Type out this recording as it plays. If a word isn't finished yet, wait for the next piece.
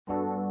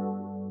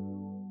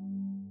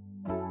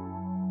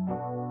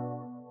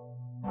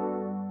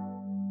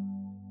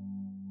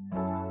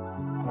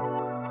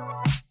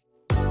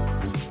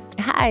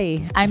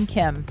Hi, I'm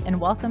Kim, and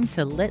welcome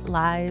to Lit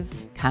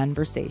Live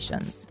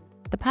Conversations,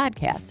 the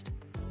podcast.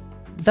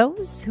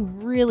 Those who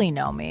really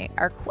know me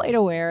are quite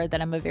aware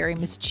that I'm a very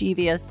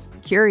mischievous,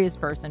 curious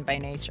person by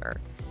nature,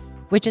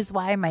 which is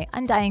why my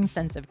undying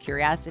sense of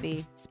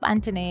curiosity,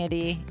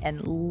 spontaneity,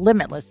 and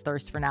limitless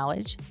thirst for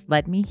knowledge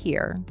led me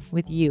here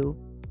with you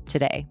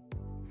today.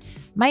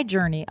 My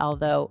journey,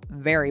 although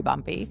very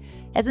bumpy,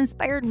 has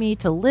inspired me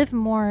to live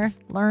more,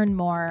 learn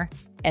more,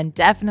 and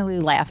definitely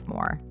laugh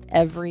more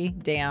every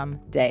damn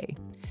day.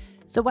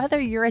 So whether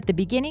you're at the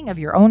beginning of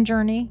your own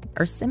journey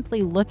or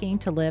simply looking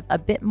to live a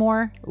bit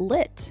more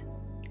lit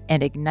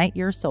and ignite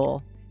your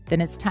soul,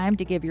 then it's time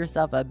to give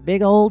yourself a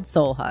big old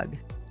soul hug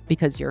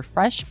because your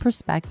fresh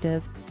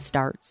perspective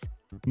starts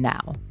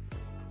now.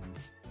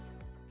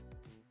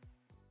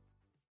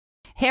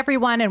 Hey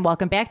everyone, and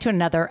welcome back to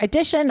another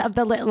edition of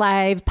the Lit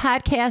Live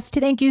podcast.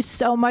 Thank you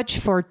so much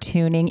for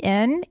tuning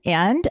in.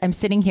 And I'm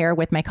sitting here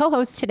with my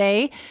co-hosts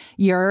today,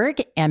 Joerg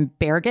and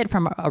Birgitt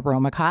from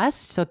Cohosts.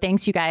 So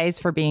thanks you guys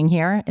for being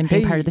here and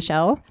being part of the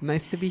show.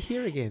 Nice to be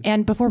here again.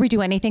 And before we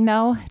do anything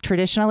though,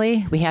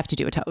 traditionally we have to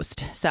do a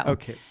toast. So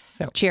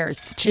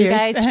cheers to you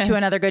guys to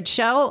another good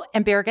show.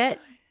 And Birgitt,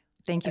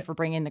 thank you for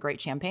bringing the great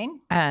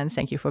champagne. And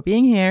thank you for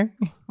being here.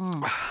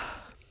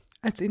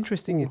 That's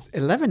interesting. It's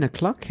 11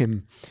 o'clock,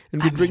 Kim,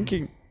 and we're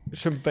drinking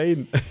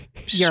champagne.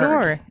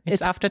 Sure.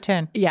 It's after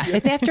 10. Yeah,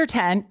 it's after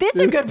 10.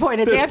 That's a good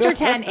point. It's after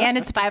 10 and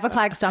it's 5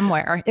 o'clock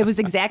somewhere. It was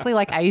exactly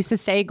like I used to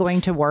say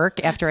going to work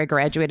after I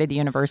graduated the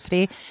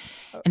university.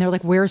 And they're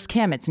like, where's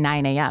Kim? It's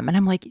 9 a.m. And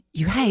I'm like,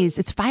 you guys,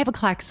 it's 5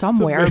 o'clock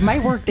somewhere. My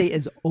workday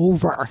is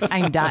over.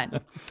 I'm done.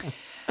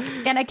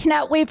 And I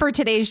cannot wait for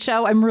today's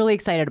show. I'm really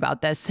excited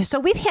about this. So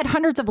we've had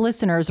hundreds of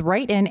listeners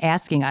write in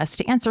asking us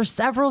to answer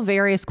several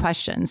various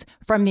questions,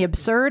 from the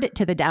absurd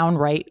to the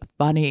downright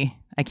funny.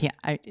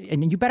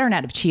 And you better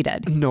not have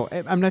cheated. No,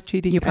 I'm not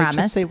cheating. You promise?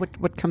 I just say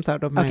what comes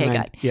out of my mind. Okay,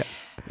 good. Yeah.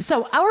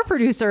 So our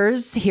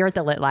producers here at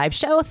the Lit Live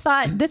Show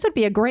thought this would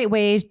be a great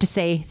way to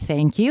say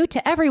thank you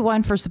to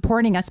everyone for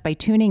supporting us by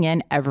tuning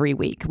in every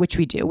week, which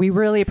we do. We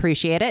really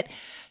appreciate it.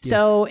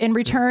 So in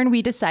return,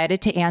 we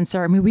decided to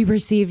answer. We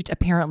received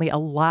apparently a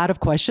lot of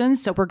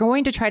questions. So we're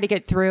going to try to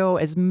get through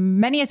as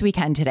many as we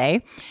can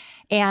today.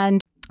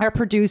 And our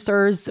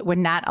producers would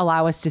not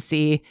allow us to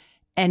see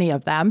any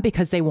of them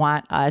because they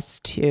want us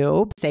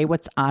to say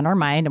what's on our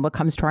mind and what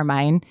comes to our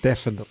mind.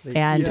 Definitely.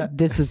 And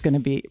this is going to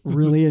be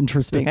really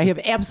interesting. I have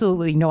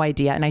absolutely no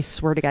idea. And I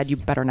swear to God, you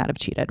better not have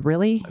cheated.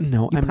 Really?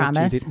 No, you I'm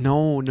promise? not cheated.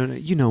 No.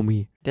 You know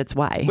me. That's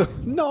why.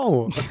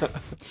 No.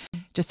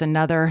 Just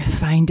another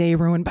fine day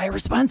ruined by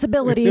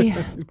responsibility,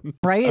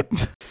 right?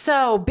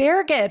 So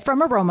Birgitt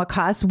from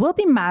Cohosts will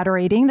be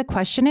moderating the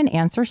question and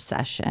answer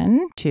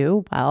session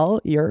too.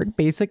 Well, you're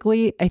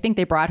basically, I think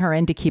they brought her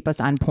in to keep us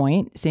on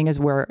point, seeing as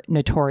we're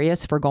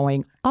notorious for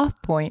going off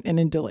point and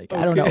into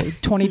I don't know,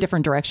 20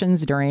 different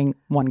directions during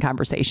one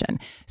conversation.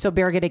 So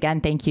Birgitt,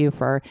 again, thank you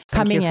for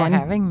coming in. Thank you for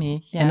having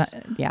me. Yes.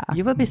 And,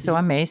 You will be so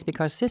amazed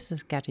because this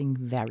is getting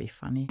very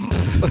funny.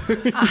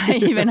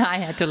 Even I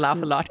had to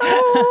laugh a lot.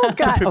 Oh,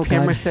 God.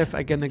 Prepare myself.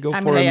 I'm going to go for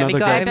another We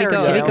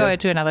go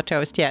to another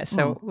toast. Yes.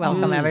 So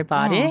welcome,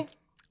 everybody.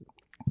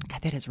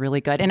 God, that is really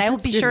good. And I will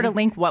be sure to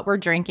link what we're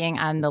drinking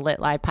on the Lit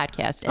Live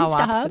podcast Insta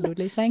Hub.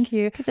 Absolutely. Thank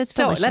you. Because it's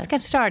so delicious. Let's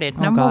get started.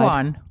 Number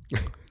one.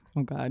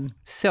 Oh, God.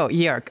 So,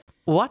 Joerg,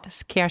 what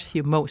scares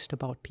you most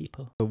about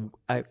people?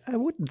 I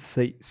wouldn't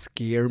say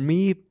scare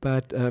me,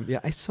 but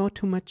I saw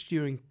too much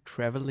during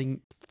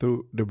traveling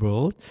through the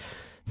world.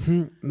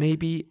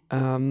 Maybe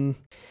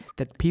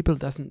that people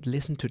doesn't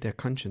listen to their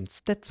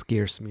conscience. That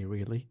scares me,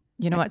 really.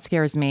 You know what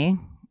scares me?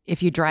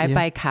 If you drive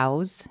by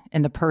cows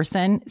and the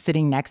person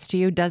sitting next to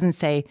you doesn't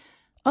say,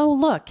 oh,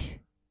 look,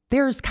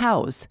 there's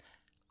cows.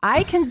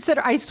 I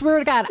swear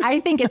to God, I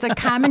think it's a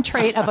common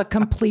trait of a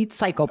complete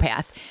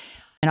psychopath.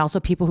 And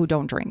also people who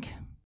don't drink.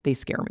 They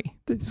scare me.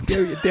 They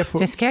scare you.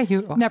 They scare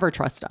you? Never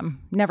trust them.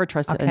 Never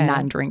trust a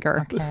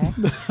non-drinker. Okay.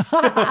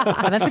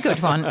 Well, that's a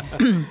good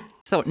one.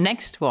 So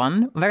next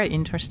one, very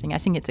interesting. I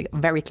think it's a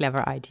very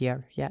clever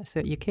idea. Yeah. So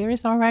you're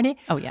curious already?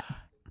 Oh, yeah.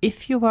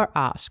 If you were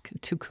asked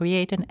to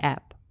create an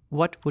app,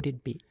 what would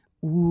it be?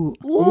 Ooh.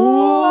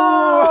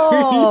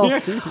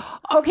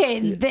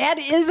 Okay, that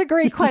is a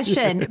great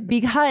question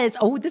because,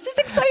 this is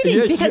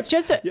exciting because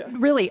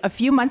really a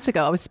few months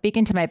ago, I was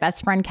speaking to my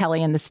best friend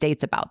Kelly in the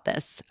States about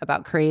this,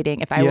 about creating,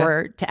 if I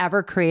were to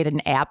ever create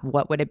an app,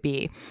 what would it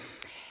be?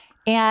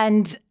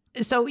 And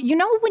so, you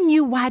know, when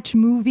you watch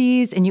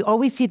movies and you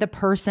always see the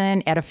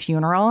person at a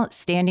funeral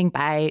standing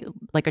by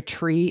like a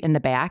tree in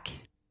the back.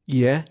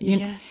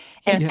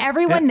 And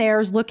everyone there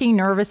is looking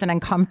nervous and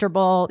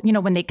uncomfortable, you know,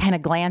 when they kind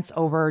of glance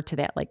over to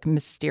that like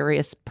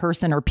mysterious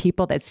person or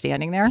people that's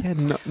standing there.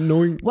 Yeah,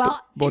 knowing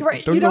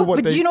right, you know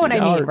what I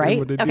mean, right?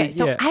 Okay,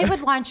 so I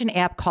would launch an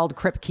app called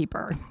Crypt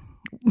Keeper.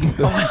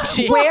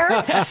 Where?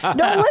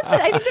 No, listen,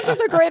 I think this is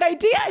a great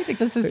idea. I think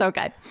this is so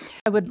good.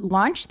 I would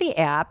launch the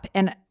app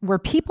and where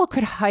people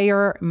could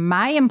hire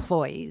my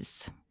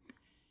employees.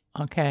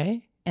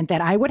 Okay. and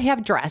that I would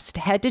have dressed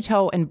head to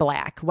toe in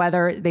black,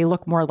 whether they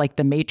look more like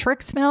the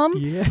Matrix film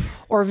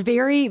or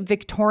very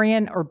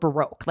Victorian or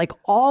Baroque, like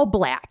all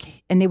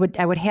black. And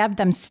I would have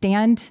them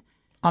stand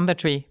on the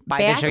tree,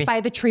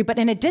 by the tree, but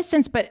in a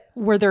distance, but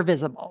where they're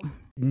visible.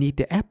 Need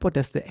the app? What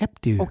does the app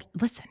do? Okay,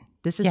 listen,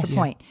 this is the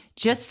point.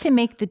 Just to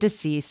make the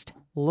deceased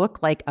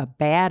look like a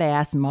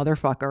badass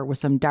motherfucker with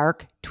some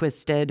dark,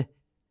 twisted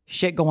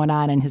shit going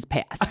on in his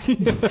past.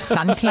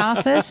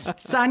 Sunglasses,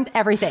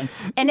 everything.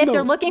 And if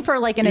they're looking for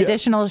like an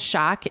additional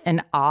shock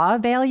and awe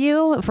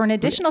value, for an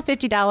additional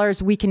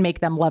 $50, we can make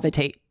them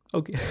levitate.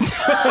 Okay.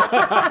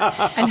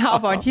 And how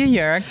about you,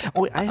 Joerg?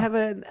 Oh,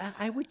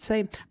 I would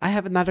say I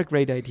have another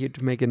great idea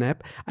to make an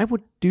app. I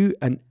would do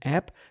an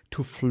app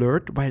to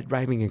flirt while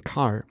driving a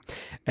car.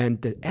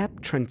 And the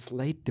app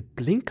translate the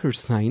blinker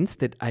signs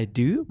that I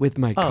do with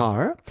my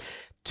car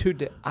to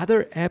the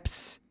other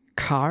app's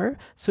car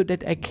so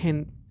that I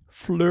can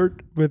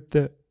flirt with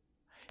the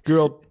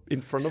girl in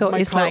front of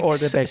my car or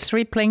the back. So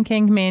 3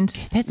 blinking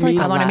means that's like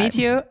I want to meet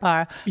you,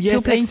 or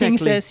 2 blinking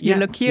says you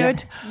look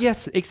cute.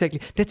 Yes,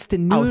 exactly. That's the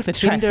new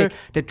Tinder,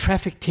 the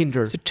traffic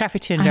Tinder. So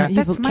traffic Tinder.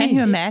 Can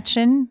you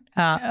imagine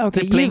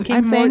the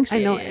blinking things? I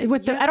know.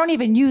 I don't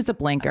even use a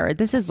blinker.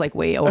 This is like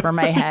way over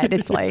my head.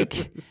 It's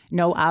like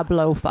no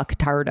hablo fuck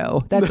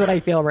tardo. That's what I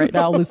feel right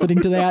now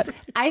listening to that.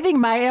 I think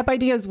my app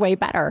idea is way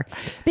better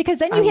because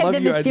then you have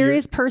the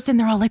mysterious person.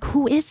 They're all like,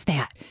 who is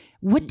that?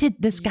 What did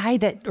this guy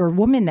or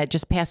woman that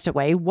just passed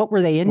away, what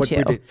were they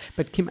into?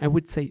 But Kim, I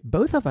would say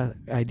both of our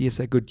ideas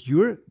are good.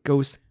 Your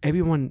goes,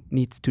 everyone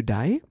needs to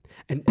die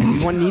and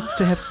everyone needs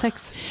to have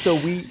sex. So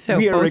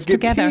we are a good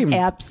together. team.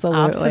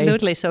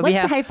 Absolutely. So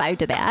let's high five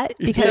to that.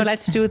 So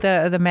let's do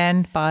the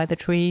man by the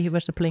tree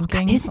with the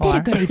blinking. Isn't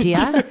that a good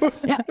idea?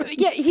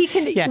 He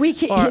can. Yes. We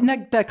can in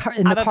the car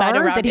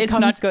that he it's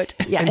comes. Not good.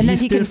 Yeah, and then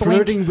he's still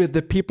flirting with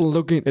the people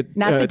looking at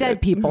not the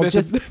dead people,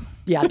 just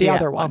the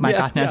other ones. Oh my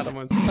goodness,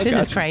 this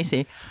is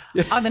crazy.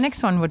 The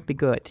next one would be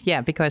good.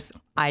 Yeah, because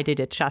I did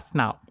it just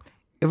now.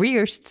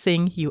 Weirdest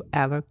thing you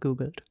ever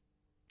Googled.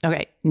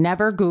 Okay,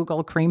 never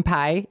Google cream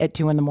pie at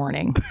 2 a.m.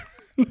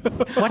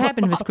 What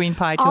happened with cream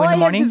pie 2 All in the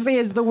morning? I have to say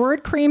is the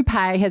word cream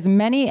pie has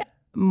many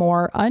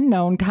more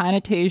unknown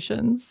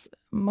connotations,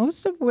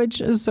 most of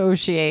which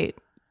associate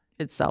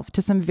itself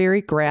to some very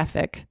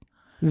graphic,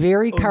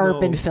 very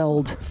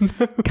carbon-filled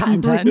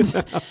content.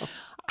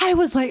 I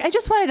was like, I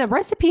just wanted a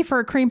recipe for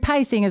a cream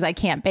pie, seeing as I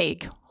can't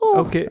bake.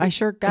 Oh, okay. I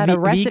sure got a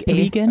recipe.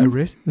 Vegan?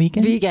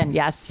 Vegan? Vegan,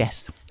 yes.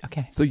 Yes.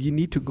 Okay. So you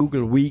need to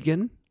Google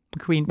vegan.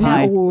 Cream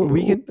pie. No,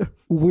 vegan.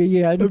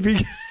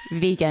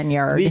 Vegan,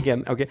 Joerg.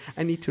 Vegan. Okay.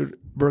 I need to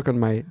work on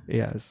my,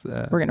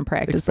 we're going to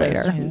practice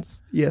later.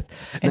 Yes.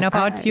 And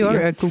about your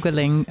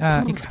Googling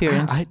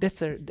experience?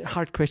 That's a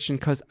hard question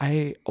because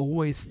I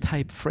always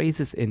type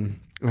phrases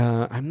in.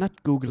 I'm not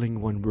Googling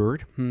one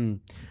word.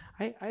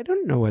 I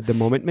don't know at the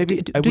moment.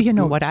 Maybe. Do you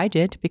know what I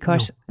did?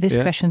 Because this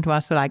question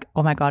was like,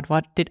 oh my God,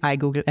 what did I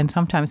Google? And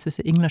sometimes with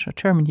the English or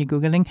German you're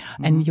Googling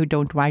and you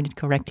don't write it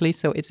correctly.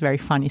 So it's very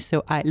funny.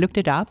 So I looked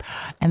it up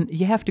and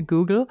you have to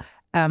Google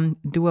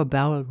do a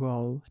barrel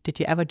roll. Did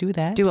you ever do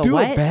that? Do a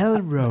barrel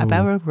roll. A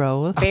barrel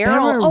roll. A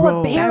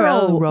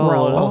barrel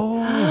roll.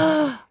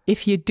 Oh.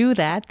 If you do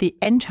that, the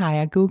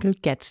entire Google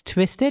gets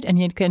twisted and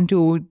you can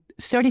do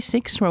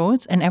 36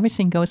 rolls and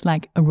everything goes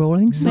like a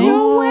rolling thing.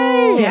 No way!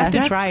 You have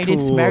to try it. Cool.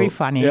 It's very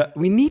funny. Yeah,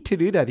 we need to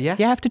do that. Yeah,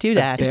 you have to do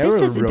that.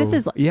 This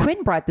is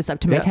Quinn brought this up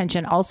to my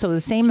attention. Also,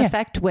 the same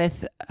effect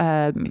with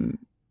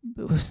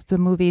the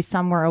movie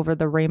Somewhere Over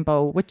the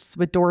Rainbow, which is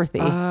with Dorothy.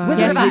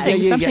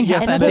 Something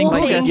happens. And the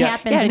whole thing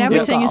happens and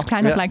everything Google. is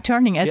kind of like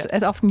turning.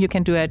 As often you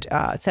can do it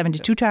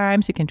 72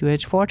 times, you can do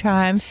it 4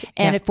 times.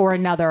 And if for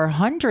another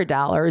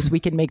 $100, we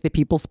can make the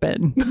people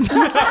spin.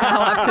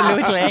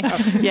 Absolutely.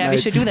 Yeah, we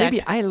should do that.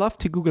 Maybe I love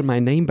to Google my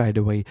name, by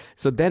the way.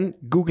 So then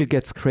Google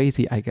gets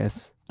crazy, I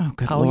guess. Oh,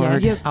 good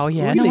Lord. Yes. Oh,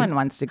 yes. No one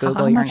wants to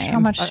Google your name.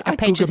 How much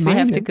pages we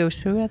have to go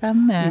through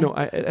them? No,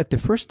 at the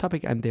first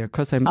topic I'm there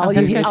because I'm all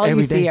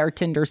you see are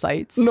Tinder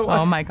sites. No,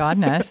 oh my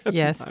goodness.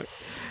 Yes.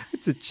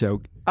 It's a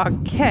joke.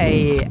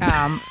 Okay.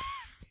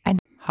 And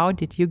how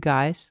did you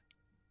guys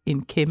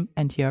in Kim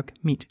and Joerg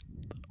meet?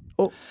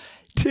 Oh,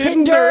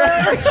 Tinder.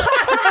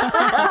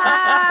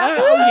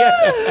 Oh,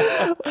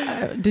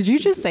 yeah. Did you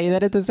just say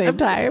that at the same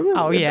time?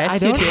 Oh,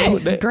 yes, you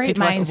did. Great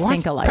minds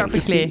think alike.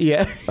 Perfectly.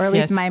 Yeah. Or at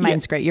least my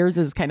mind's great. Yours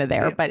is kind of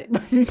there, but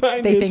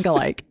they think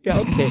alike. Yeah,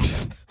 okay.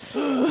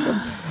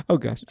 Oh,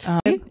 gosh.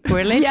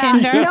 Really,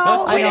 Tinder?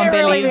 No, we didn't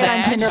really meet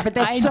on Tinder, but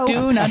I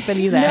do not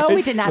believe that. No,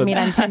 we did not meet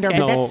on Tinder,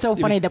 but that's so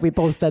funny that we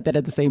both said that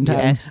at the same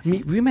time. Yes.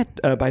 We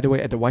met, by the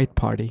way, at the white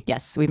party.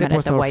 Yes, we met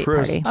at the white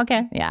party.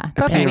 Okay. Yeah.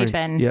 Perfect. We've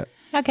been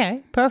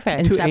okay,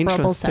 perfect. Two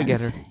angels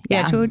since. together.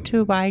 Yeah,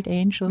 two white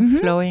angels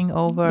flowing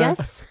over.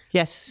 Yes.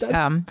 Yes.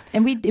 And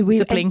we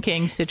the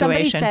blinking situation.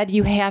 Somebody said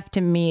you have to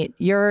meet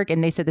Joerg,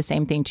 and they said the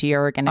same thing to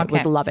Joerg, and it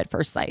was love at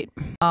first sight.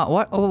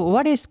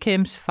 What is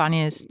Kim's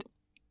funniest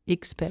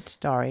expat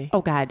story?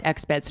 Oh God,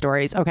 expat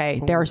stories.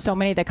 Okay, there are so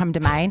many that come to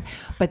mind,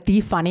 but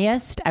the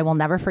funniest, I will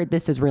never forget.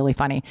 This is really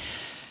funny.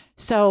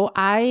 So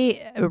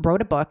I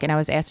wrote a book and I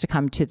was asked to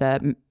come to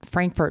the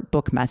Frankfurt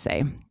Book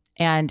Messe.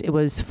 And it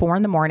was 4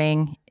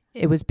 a.m.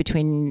 It was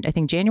between, I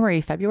think,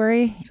 January,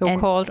 February. So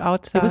cold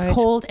outside. It was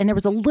cold and there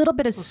was a little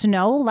bit of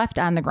snow left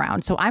on the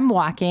ground. So I'm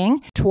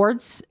walking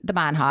towards the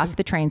Bahnhof,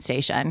 the train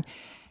station,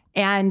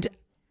 and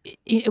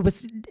it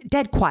was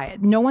dead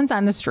quiet. No one's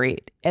on the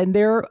street. And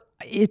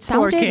it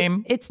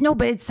sounded,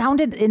 but it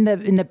sounded in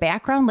the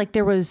background like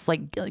there was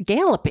like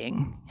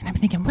galloping. And I'm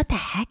thinking, what the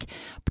heck?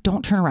 But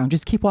don't turn around.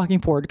 Just keep walking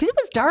forward. Because it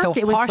was dark. So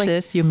it was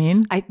horses, you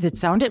mean? It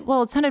sounded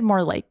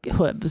more like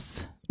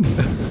hooves.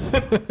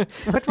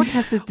 But what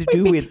has this to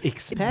do with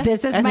expat?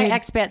 This is my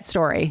expat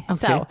story. Okay.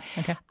 So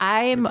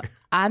I'm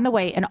on the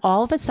way and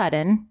all of a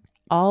sudden,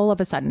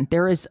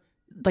 there is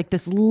like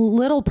this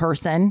little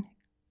person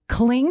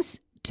clings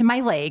to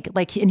my leg,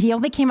 and he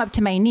only came up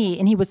to my knee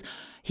and he was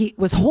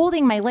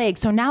holding my leg.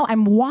 So now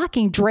I'm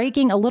walking,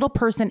 dragging a little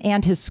person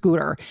and his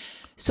scooter.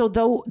 So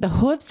the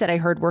hooves that I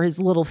heard were his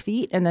little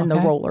feet and then the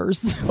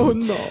rollers. Oh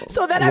no.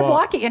 So then I'm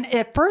walking and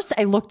at first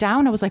I looked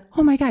down. I was like,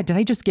 oh my God, did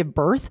I just give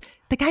birth?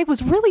 The guy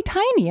was really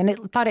tiny and it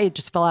thought I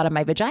just fell out of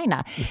my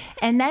vagina.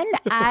 And then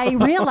I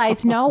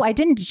realized, no, I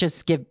didn't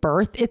just give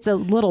birth. It's a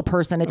little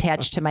person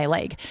attached to my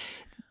leg.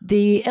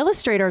 The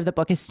illustrator of the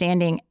book is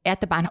standing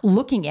at the bottom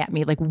looking at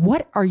me like,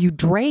 what are you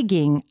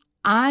dragging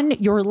on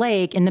your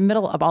leg in the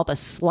middle of all the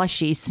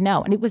slushy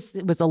snow? And it was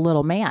a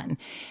little man.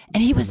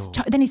 And he was,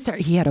 then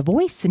he had a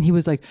voice and he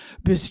was like,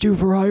 bist du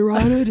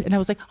verheiratet? And I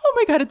was like, oh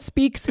my God, it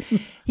speaks.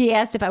 He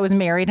asked if I was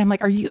married. I'm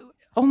like, are you,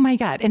 oh my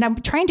God. And I'm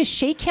trying to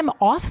shake him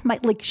off my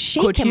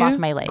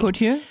leg. Could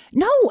you?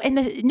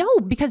 No,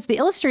 because the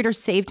illustrator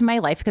saved my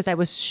life because I'm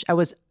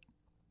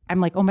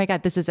like, oh my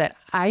God, this is it.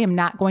 I am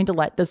not going to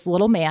let this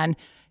little man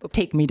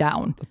take me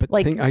down. But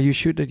are you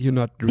sure that you're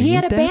not reading He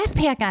had a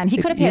backpack on. He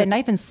could have had a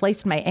knife and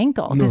sliced my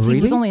ankle because he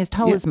was only as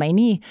tall as my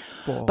knee.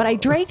 Whoa. But I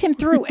dragged him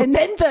through. And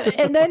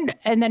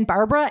then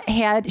Barbara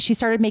she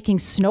started making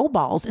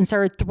snowballs and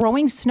started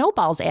throwing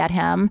snowballs at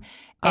him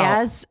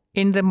as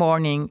in the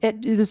morning.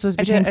 This was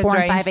between 4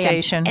 and 5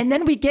 a.m. And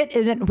then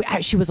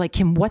she was like,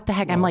 Kim, what the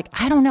heck? I'm like,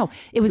 I don't know.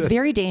 It was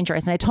very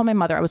dangerous. And I told my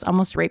mother I was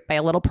almost raped by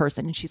a little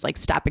person. And she's like,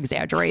 stop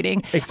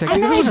exaggerating. Exactly.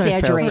 I'm not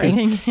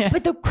exaggerating.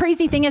 But the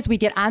crazy thing is we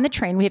get on the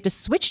train. We have to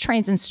switch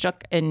trains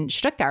in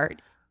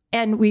Stuttgart.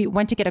 And we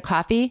went to get a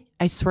coffee.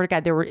 I swear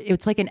to God,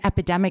 it's like an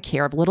epidemic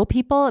here of little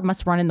people. It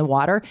must run in the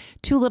water.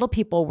 2 little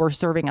people were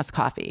serving us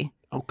coffee.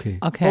 Okay.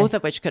 Both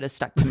of which could have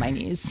stuck to my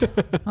knees.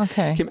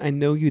 Okay. Kim, I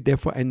know you,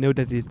 therefore I know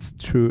that it's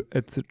true.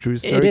 It's a true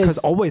story. Because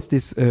always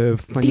these funny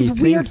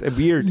things are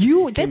weird.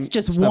 That's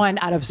just one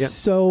out of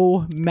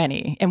so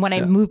many. And when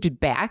I moved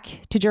back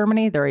to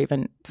Germany, there are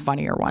even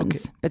funnier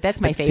ones. Okay. But that's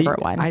my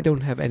favorite one. I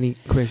don't have any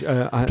question.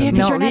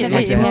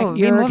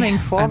 We're moving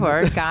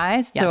forward,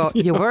 guys. Yes. So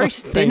your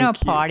worst dinner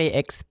party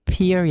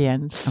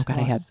experience. Oh God,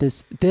 I have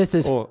this.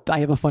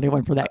 I have a funny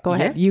one for that. Go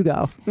ahead. You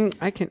go.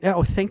 I can.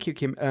 Oh, thank you,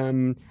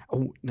 Kim.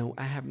 Oh no,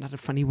 I have not a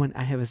funny one.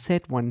 I have a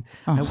sad one.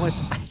 Oh. I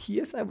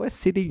was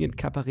sitting in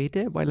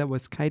Cabarete while I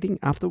was kiting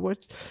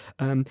afterwards,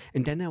 and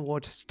then I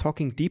was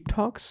talking deep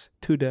talks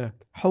to the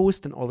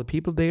host and all the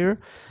people there.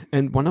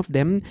 And one of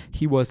them,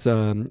 he was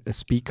a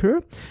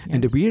speaker. Yeah.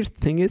 And the weird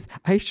thing is,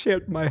 I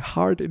shared my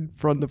heart in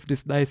front of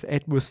this nice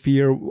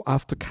atmosphere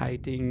after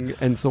kiting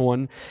and so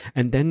on.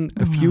 And then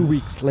a few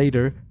weeks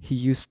later, he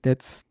used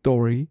that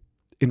story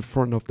in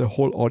front of the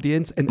whole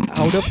audience, and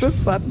out of the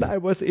sudden I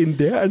was in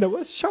there and I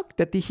was shocked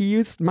that he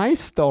used my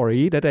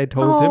story that I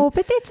told him. Oh,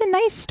 but that's a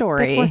nice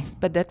story.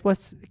 That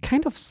was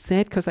kind of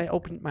sad because I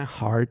opened my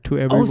heart to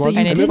everyone. Oh, so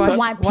you didn't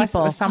want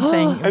people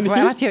something.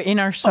 What's your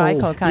inner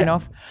cycle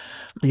of?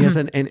 Yes,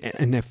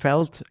 and I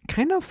felt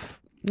kind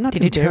of not.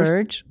 Did it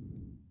hurt?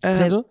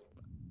 Little?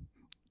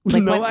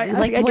 Like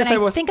when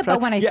I think about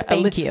when I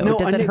spank you,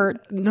 does it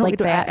hurt like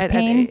that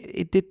pain?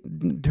 It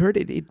didn't hurt,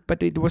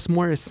 but it was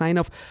more a sign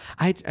of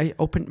I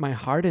opened my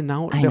heart and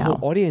now the whole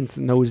audience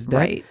knows that.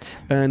 Right.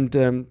 And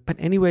but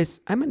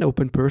anyways, I'm an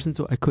open person,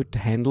 so I could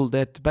handle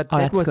that. But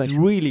that was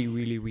really,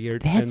 really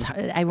weird. I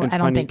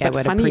don't think I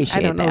would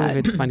appreciate that. I don't know if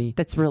it's funny.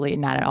 That's really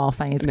not at all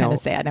funny. It's kind of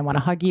sad. I want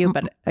to hug you,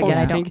 but again,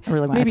 I don't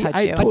really want to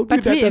touch you.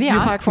 But we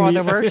asked for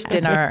the worst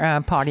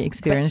dinner party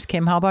experience.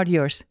 Kim, how about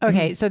yours?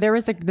 Okay, so there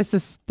was this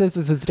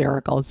is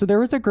hysterical. So there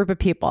was a group of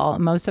people,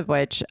 most of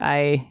which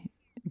I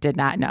did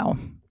not know.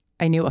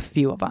 I knew a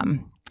few of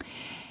them.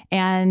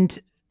 And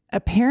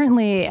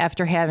apparently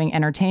after having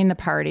entertained the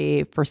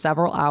party for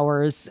several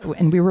hours,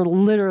 and we were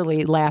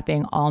literally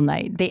laughing all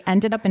night, they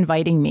ended up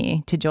inviting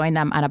me to join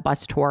them on a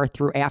bus tour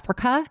through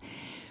Africa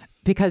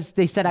because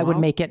they said I would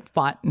make it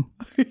fun.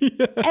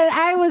 And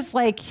I was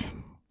like,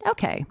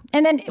 okay.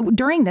 And then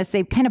during this,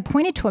 they kind of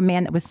pointed to a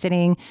man that was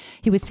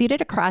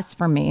seated across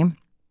from me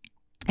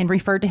and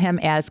referred to him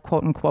as,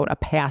 quote unquote, a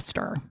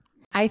pastor.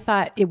 I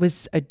thought it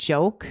was a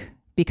joke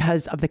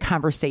because of the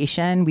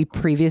conversation we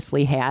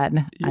previously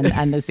had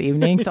on this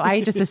evening. So I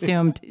just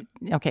assumed,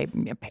 okay,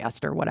 a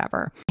pastor,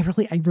 whatever.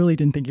 I really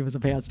didn't think he was a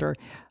pastor.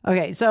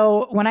 Okay,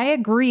 so when I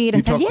agreed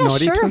and said, yeah,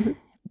 sure.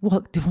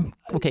 Well,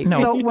 okay. No.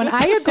 So when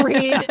I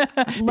agreed,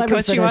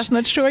 Because she was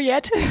not sure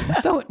yet.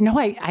 So no,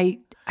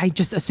 I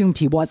just assumed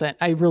he wasn't.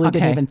 I really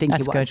didn't even think he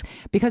was good.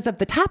 because of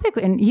the topic,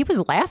 and he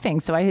was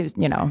laughing. So I was,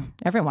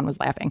 everyone was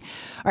laughing.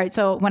 All right.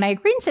 So when I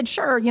agreed and said,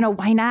 sure,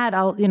 why not?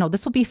 I'll,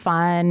 this will be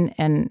fun.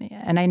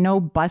 And I know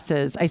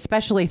buses, I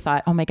especially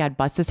thought, oh my God,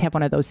 buses have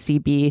one of those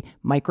CB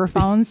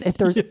microphones. If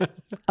there's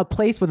a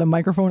place with a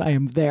microphone, I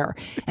am there.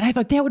 And I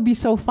thought that would be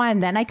so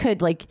fun. Then I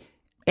could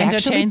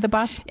entertain the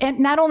bus. And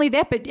not only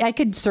that, but I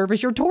could serve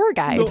as your tour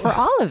guide for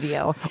all of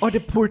you. Oh, the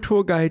poor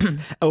tour guides.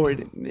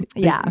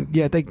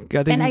 They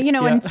got in. And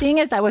and seeing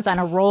as I was on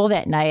a roll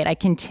that night, I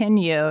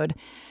continued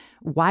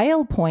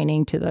while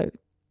pointing to the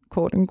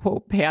quote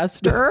unquote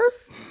pastor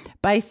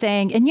by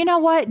saying, and you know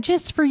what,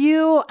 just for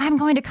you, I'm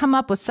going to come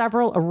up with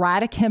several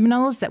erotic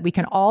hymnals that we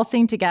can all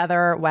sing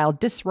together while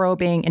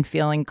disrobing and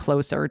feeling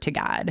closer to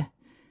God.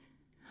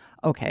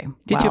 Okay.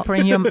 Did you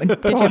bring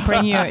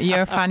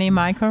your funny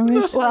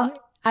microwaves? Well,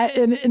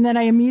 and then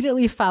I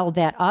immediately followed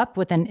that up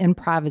with an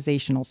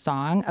improvisational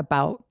song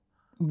about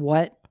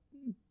what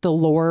the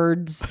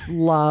Lord's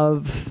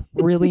love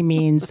really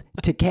means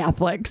to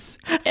Catholics.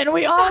 And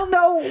we all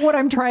know what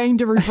I'm trying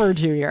to refer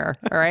to here.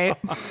 All right.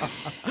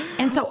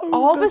 And so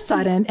all of a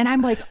sudden, and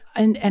I'm like,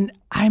 and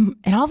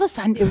all of a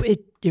sudden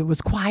it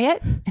was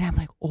quiet. And I'm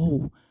like,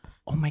 oh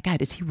my God,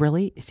 is he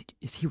really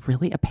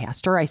a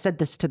pastor? I said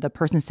this to the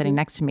person sitting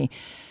next to me,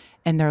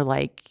 and they're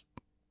like,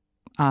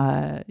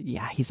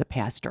 yeah, he's a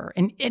pastor.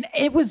 And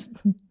it was,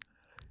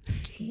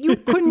 you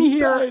couldn't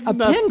hear a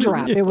pin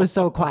drop. It was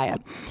so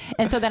quiet.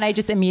 And so then I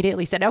just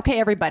immediately said, okay,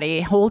 everybody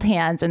hold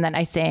hands. And then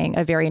I sang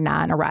a very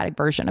non-erotic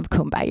version of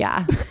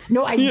Kumbaya.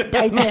 No, I did.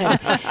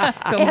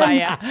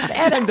 Kumbaya.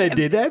 And they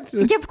did that?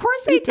 Yeah, of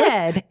course they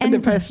did. And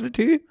the pastor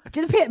too?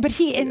 But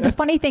and the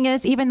funny thing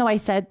is, even though I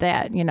said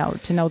that,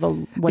 to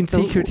know in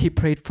secret, he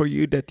prayed for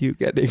you that you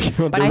get it.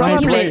 But I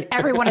think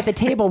everyone at the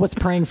table was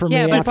praying for me.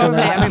 Yeah, but after probably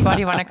that.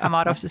 Everybody want to come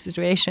out of the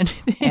situation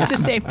at the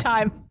same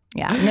time.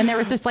 Yeah. And then there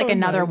was just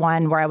another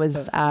one where I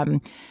was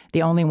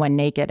the only one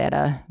naked at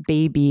a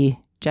baby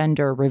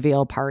gender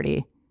reveal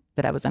party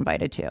that I was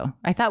invited to.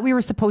 I thought we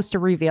were supposed to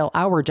reveal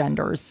our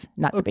genders,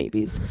 not the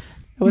babies.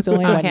 I was the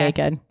only one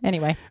naked.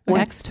 Anyway,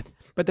 next.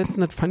 But that's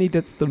not funny.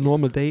 That's the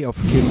normal day of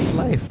Kim's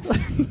life.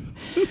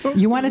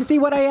 You want to see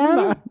what I am?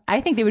 No.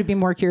 I think they would be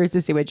more curious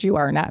to see what you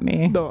are, not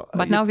me. No,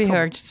 but now we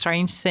heard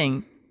strange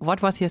thing.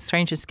 What was your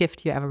strangest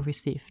gift you ever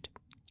received?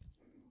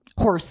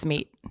 Horse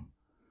meat.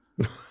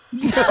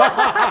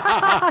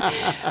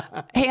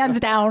 Hands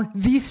down,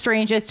 the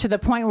strangest, to the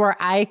point where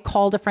I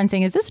called a friend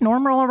saying, is this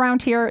normal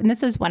around here? And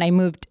this is when I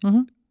moved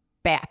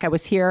back. I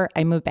was here,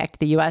 I moved back to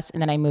the US,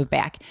 and then I moved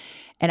back.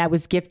 And I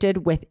was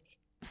gifted with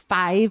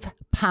 5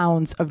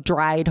 pounds of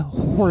dried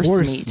horse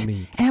meat.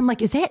 And I'm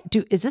like, is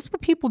this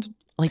what people do?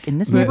 Like in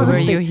this neighborhood? Were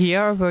you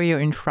here or were you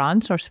in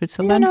France or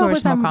Switzerland? No, where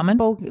it's more common?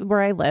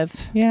 Where I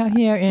live. Yeah,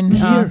 here in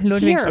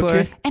Ludwigsburg.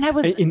 Okay. And I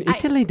was in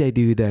Italy. They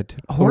do that.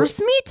 Horse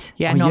meat?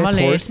 Yeah,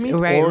 normally horse meat,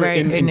 or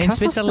in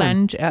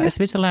Switzerland,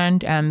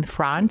 Switzerland and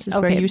France is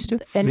where you used to.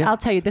 And I'll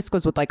tell you, this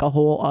goes with a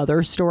whole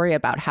other story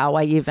about how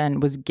I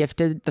even was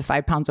gifted the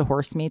 5 pounds of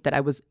horse meat that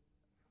I was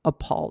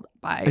appalled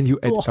by. And you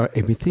ate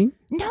everything?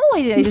 No,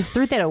 I just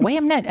threw that away. I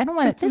don't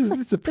want it. This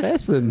is a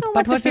present.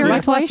 But what was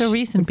the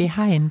reason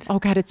behind? Oh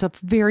God, it's a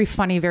very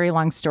funny, very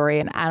long story,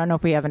 and I don't know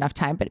if we have enough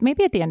time, but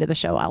maybe at the end of the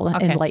show I'll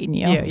enlighten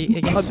you.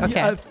 Yes, okay.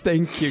 Yeah,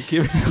 thank you,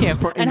 Kim.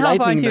 For and how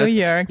about you,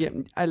 Joerg? Yeah,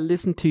 I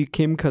listen to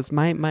Kim because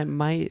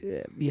my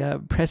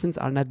presents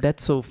are not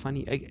that so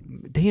funny.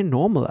 They are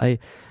normal. I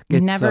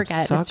get never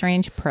get socks. A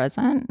strange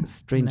present.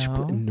 Strange,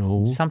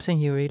 no. Something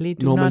you really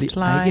do normally not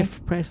like. I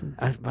give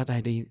presents, but I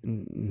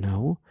didn't.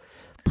 No.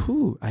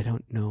 Pooh, I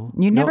don't know.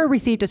 You never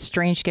received a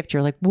strange gift.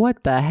 You're like,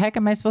 what the heck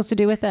am I supposed to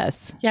do with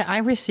this? Yeah, I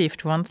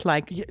received once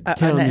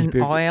an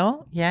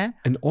oil. Yeah.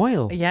 An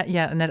oil?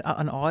 Yeah, and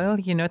an oil,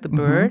 the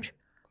bird.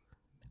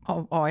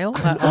 Oil.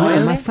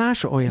 A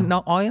massage oil.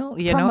 No, oil.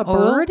 From a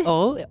bird?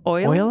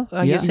 Oil.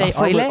 You say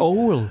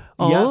oil.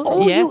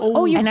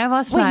 Oh, and I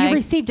was you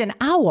received an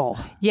owl.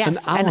 Yes,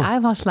 and I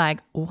was like,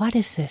 what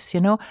is this,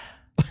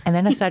 And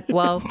then I said,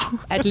 well,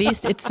 at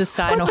least it's a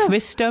sign of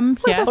wisdom.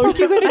 What the fuck are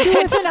you going to do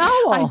with an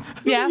owl?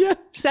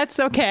 That's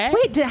okay.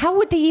 Wait, how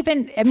would they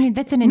even? I mean,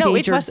 that's an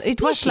endangered species.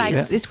 It was like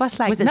was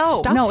it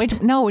stuffed?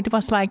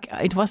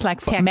 It was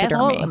like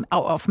taxidermy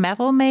of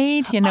metal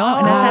made, And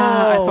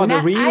I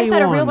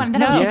thought a real one.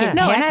 Then I was thinking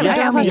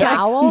taxidermy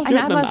owl. And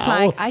I was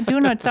like, I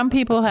do not. Some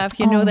people have,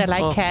 they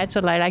like cats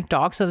or like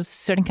dogs or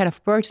certain kind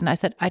of birds, and I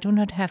said, I do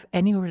not have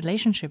any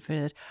relationship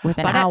with it. With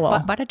an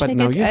owl, but I take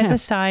it as a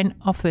sign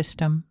of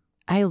wisdom.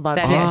 I love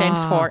that. It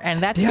stands for,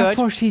 and that's good.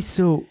 Therefore, she's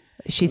so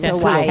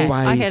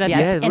wise. Okay,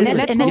 yes. And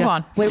let's move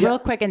on. Wait, real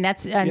quick, and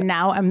that's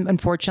now.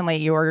 Unfortunately,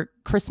 your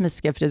Christmas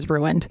gift is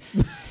ruined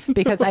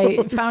because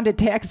I found a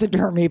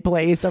taxidermy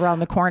place around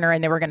the corner,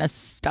 and they were going to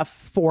stuff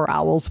 4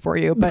 owls for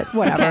you. But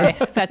whatever,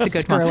 okay, that's a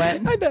good Screw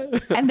one.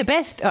 it. And the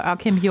best,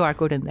 Kim, you are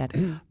good in that.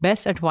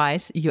 Best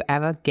advice you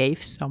ever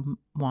gave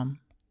someone.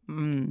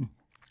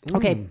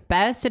 Okay,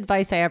 best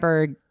advice I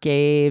ever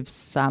gave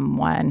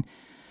someone.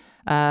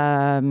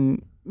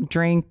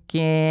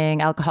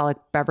 Drinking alcoholic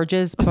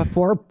beverages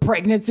before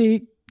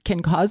pregnancy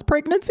can cause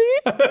pregnancy.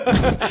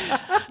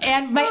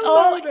 And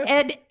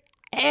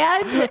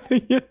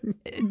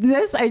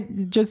this I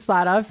just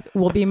thought of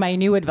will be my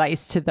new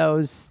advice to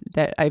those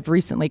that I've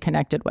recently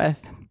connected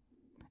with.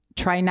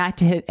 Try not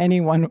to hit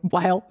anyone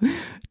while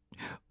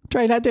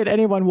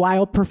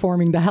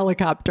performing the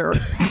helicopter.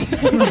 Yes.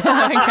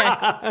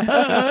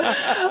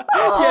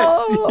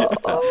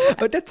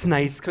 Oh, that's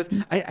nice, because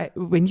I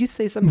when you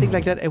say something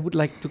like that, I would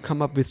like to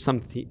come up with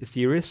some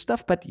serious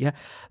stuff. But yeah,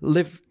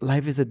 life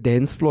is a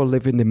dance floor,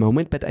 live in the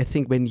moment. But I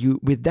think when you,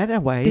 with that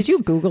advice... Did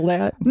you Google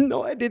that?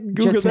 No, I didn't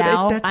Google just that.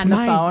 now on the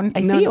phone.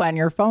 I see you on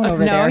your phone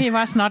over there. No, he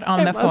was not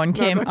on the phone.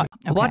 Okay.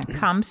 What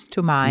comes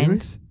to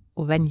mind Serious?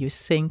 when you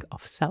think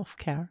of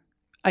self-care?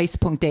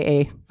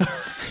 Ice.de.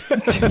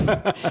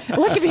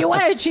 Look, if you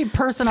want to achieve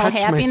personal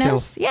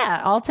happiness,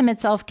 ultimate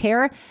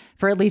self-care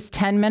for at least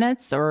 10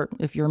 minutes, or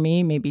if you're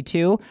me, maybe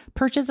 2,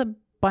 purchase a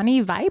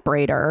bunny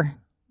vibrator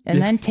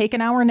and then take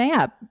an hour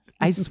nap.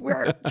 I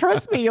swear,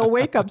 trust me, you'll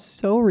wake up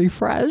so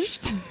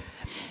refreshed.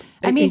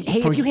 I mean,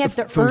 hey, if you have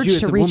the urge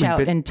to reach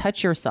out and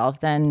touch yourself,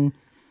 then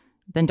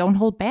don't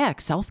hold back.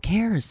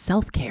 Self-care is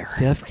self-care.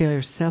 Self-care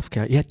is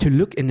self-care. Yeah, to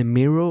look in the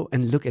mirror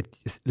and look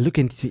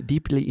into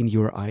deeply in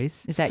your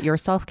eyes. Is that your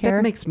self-care?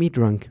 That makes me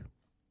drunk.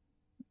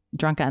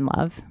 Drunk on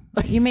love.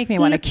 You make me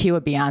want to cue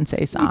a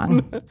Beyonce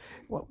song.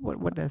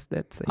 What does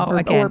that say?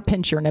 Or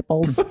pinch your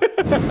nipples.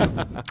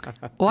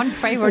 One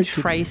favorite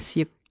phrase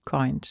you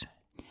coined.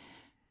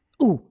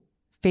 Ooh,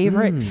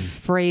 favorite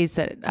phrase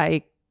that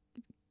I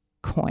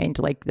coined,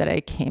 like that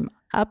I came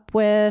up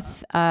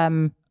with.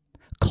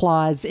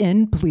 Claws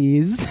in,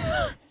 please.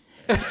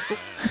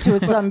 To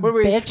some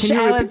bitch.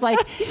 I was like,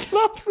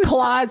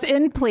 claws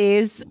in,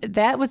 please.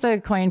 That was a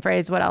coin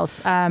phrase. What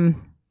else? I've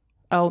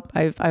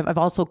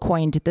also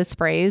coined this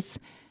phrase.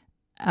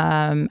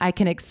 I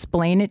can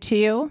explain it to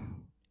you,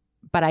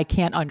 but I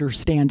can't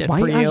understand it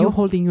for you. Why are you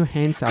holding your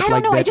hands up I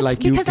don't know. that?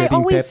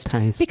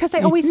 Because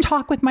I always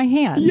talk with my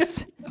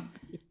hands.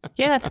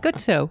 Yeah, that's good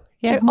too.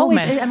 Yeah,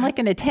 I'm like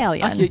an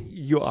Italian.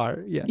 You are.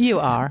 Yeah, you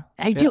are.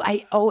 I do.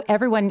 I owe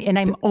everyone, and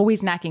I'm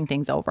always knocking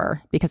things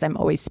over because I'm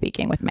always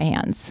speaking with my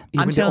hands.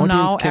 Even until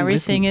now,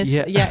 everything is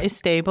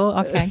stable.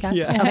 Okay,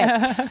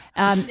 okay.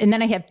 And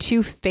then I have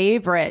 2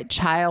 favorite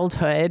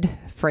childhood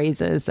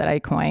phrases that I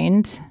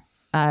coined.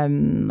 Let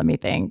me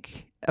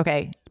think.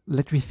 Okay.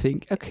 Let me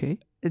think. Okay.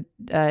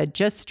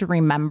 Just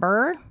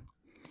remember,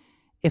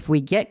 if we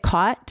get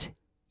caught,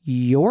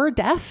 you're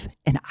deaf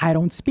and I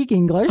don't speak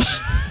English.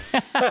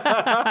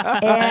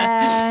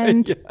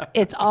 And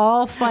it's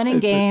all fun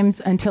and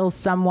games until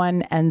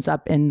someone ends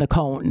up in the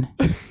cone.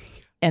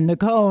 And the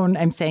cone,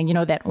 I'm saying,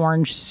 that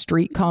orange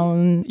street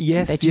cone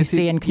that you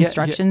see in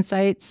construction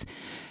sites,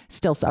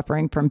 still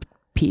suffering from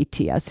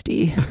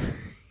PTSD.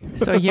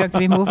 So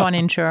we move on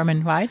in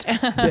German, right?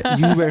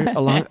 You were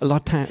a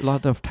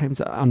lot of times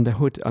on the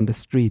hood on the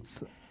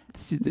streets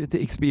to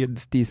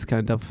experience these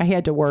kind of I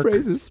had to work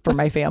phrases for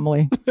my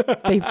family.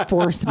 They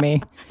forced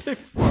me.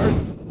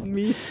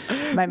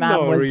 My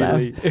mom was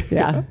really.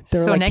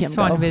 So like next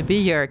Kimbo. One will be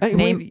your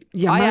name.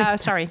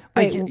 Sorry.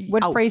 Wait,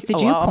 what phrase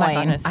did you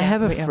coin? I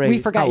have a phrase. We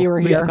forgot you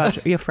were here.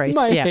 Your phrase.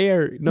 My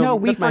hair. No,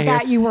 we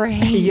forgot you were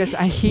here. Yes,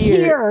 I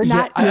hear.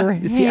 Not your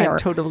hair. See, I'm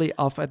totally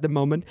off at the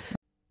moment.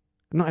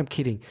 No, I'm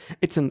kidding.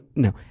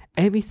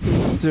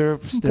 Everything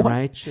serves the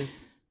righteous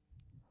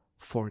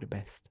for the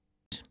best.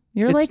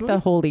 You're like the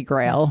Holy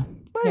Grail.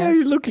 Why are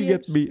you looking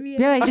at me?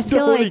 Yeah, I just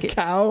feel like the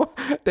cow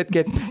that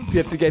get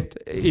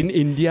in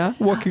India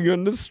walking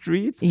on the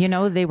streets.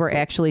 They were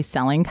actually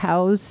selling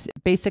cows.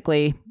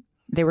 Basically,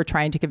 they were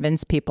trying to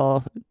convince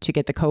people to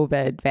get the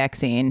COVID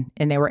vaccine,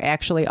 and they were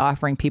actually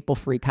offering people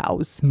free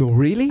cows. No,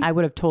 really? I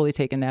would have totally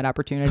taken that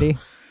opportunity.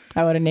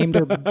 I would have named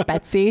her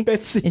Betsy,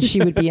 and she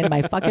would be in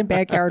my fucking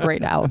backyard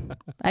right now.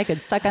 I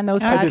could suck on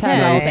those tatas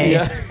all day.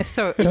 Yeah.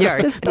 So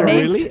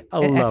really? I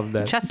love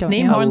that. Just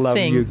name one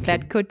thing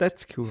that could...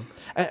 That's cool.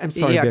 I'm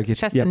sorry, Birgit.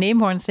 Just name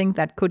one thing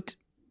that could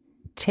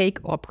take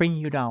or bring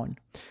you down.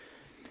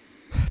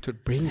 To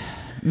bring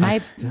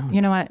us down.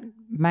 You know what?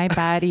 My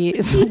body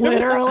is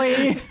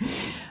literally...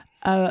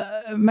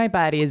 my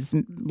body is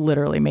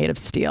literally made of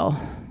steel,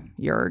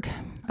 Joerg.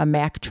 A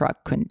Mack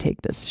truck couldn't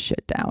take this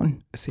shit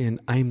down. See,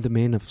 and I'm the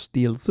man of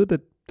steel, so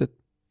that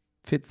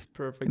fits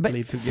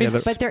perfectly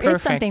together. But there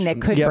is something that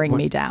could bring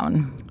me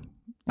down.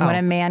 When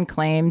a man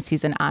claims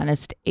he's an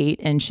honest 8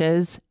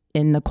 inches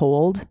in the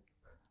cold,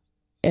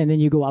 and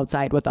then you go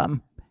outside with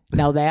them.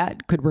 Now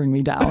that could bring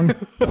me down.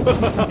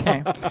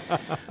 Okay.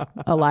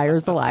 A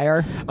liar's a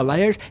liar. A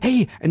liar.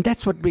 Hey, and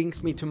that's what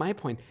brings me to my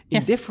point.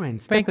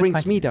 Indifference. That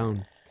brings me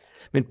down.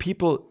 When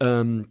people,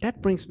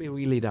 that brings me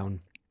really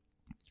down.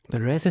 The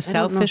rest, the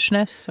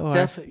selfishness,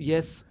 or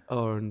yes,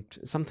 or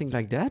something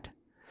like that.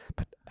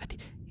 But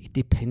it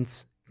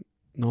depends.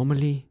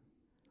 Normally,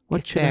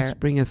 what should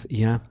bring us?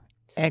 Yeah,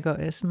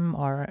 egoism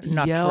or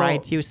not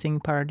right using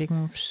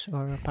paradigms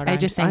or paradigms? I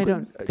just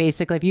think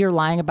basically if you're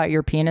lying about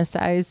your penis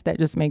size, that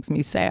just makes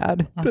me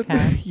sad.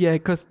 Okay. Yeah,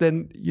 because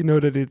then you know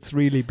that it's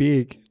really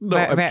big. No,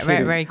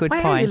 very good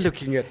Why point. are you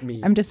looking at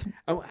me? I'm just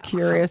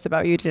curious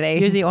about you today.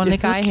 You're the only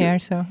guy here,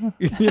 so.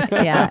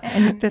 Yeah.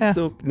 And That's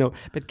so, no,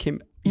 but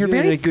Kim, you're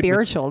very good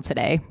spiritual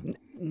today.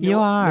 No, You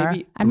are.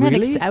 maybe- I'm not.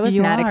 really? I was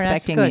You not are, that's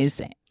expecting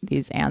good.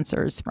 these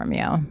answers from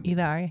you.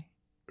 Either I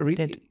Really?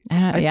 did.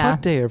 I Yeah,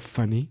 thought they are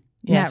funny,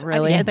 Not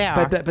really. Yeah, they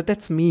are. but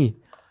that's me.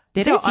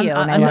 it is you,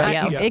 and I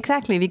love you.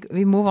 Exactly.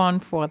 We move on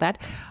for that.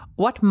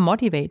 What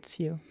motivates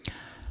you?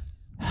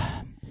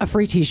 A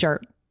free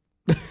T-shirt.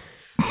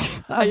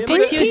 Did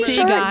you see,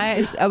 t-shirt.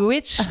 guys,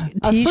 which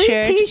A free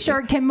T-shirt?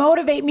 T-shirt can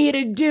motivate me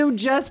to do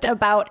just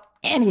about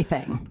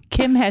anything.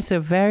 Kim has a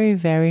very,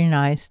 very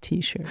nice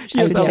T-shirt.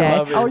 Yes, I today.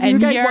 love it. Oh, you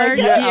And guys like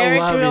it? Yeah, I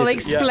love Jörg will it.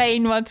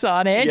 explain what's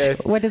on it.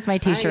 Yes. What does my I am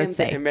T-shirt the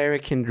say?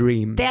 American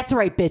dream. That's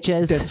right,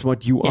 bitches. That's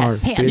what you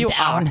Yes, are. hands bitch.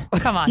 down.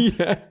 Come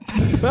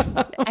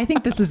on. I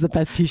think this is the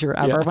best T-shirt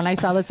ever. Yeah. When I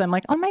saw this, I'm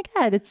like, oh my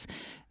God, it's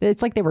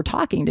like they were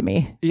talking to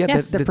me. Yeah,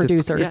 Yes, The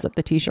producers of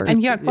the T-shirt.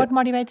 And Jörg, what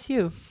motivates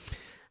you?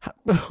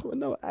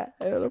 No,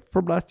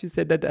 from last you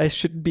said that I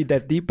shouldn't be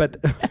that deep, but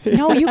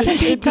No, you can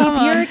be deep. Come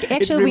on. You're,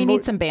 actually, we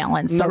need some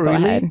balance. So Not go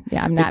really. ahead.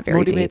 Yeah, I'm not it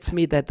very deep. motivates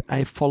me that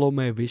I follow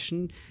my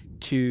vision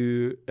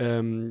to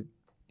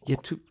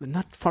to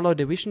not follow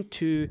the vision,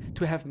 to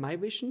have my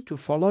vision, to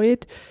follow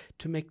it,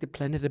 to make the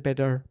planet a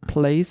better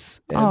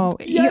place. And Oh,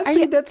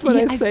 yeah, that's what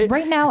I say.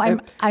 Right now,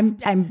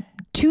 I'm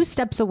 2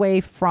 steps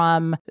away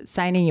from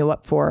signing you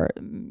up for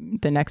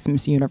the next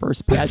Miss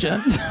Universe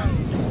pageant.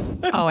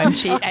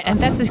 OMG. And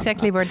that's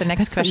exactly where the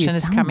next That's what you question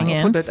is sound coming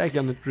like. For in. that I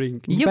gonna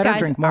drink. You better guys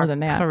drink more are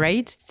than that.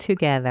 great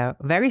together.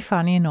 Very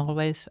funny and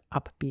always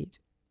upbeat.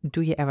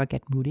 Do you ever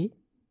get moody?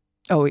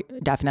 Oh,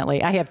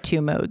 definitely. I have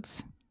 2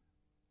 moods.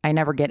 I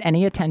never get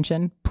any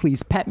attention.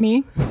 Please pet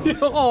me.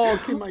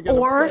 Oh, Kim, I gotta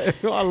Or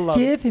play. I love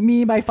give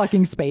me my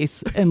fucking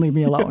space and leave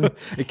me alone.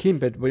 it. Kim,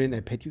 but when I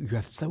pet you, you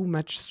have so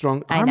much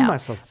strong I arm know.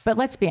 muscles. But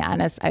let's be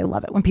honest, I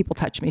love it when people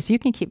touch me. So you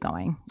can keep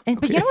going.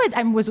 But you know what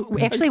I was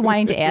actually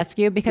wanting to ask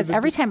you, because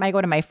every time I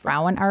go to my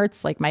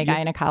Frauenarzt, like my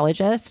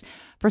gynecologist,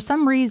 for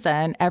some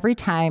reason, every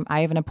time I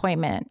have an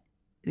appointment,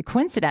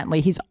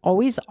 coincidentally, he's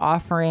always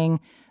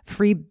offering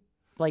free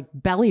like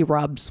belly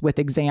rubs with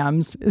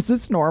exams. Is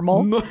this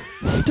normal? No.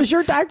 Does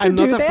your doctor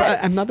do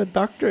that? I'm not a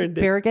doctor in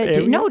that Birgit,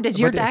 area, does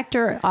your but,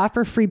 doctor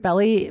offer free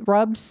belly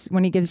rubs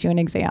when he gives you an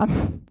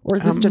exam? Or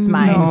is this just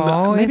mine?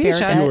 No, maybe it's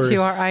it's just yours.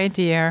 your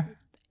idea.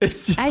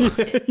 It's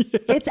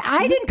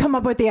I didn't come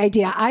up with the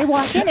idea. I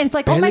walk in and it's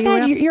like, oh my Belly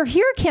God, rub? you're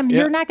here, Kim. Yeah.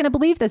 You're not going to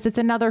believe this. It's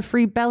another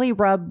free belly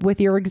rub with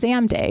your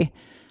exam day.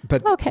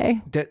 but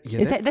Okay.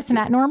 That's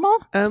not normal?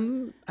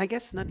 I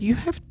guess not. You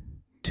have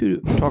to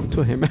talk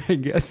to him, I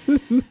guess.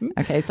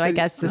 Okay, so I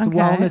guess this Okay,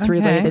 wellness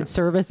related okay.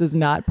 service is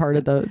not part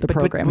of the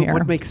program here.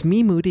 What makes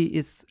me moody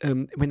is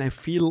when I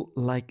feel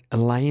like a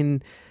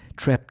lion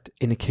trapped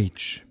in a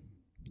cage.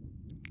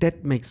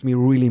 That makes me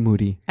really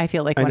moody. I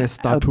feel like And when I a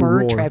start to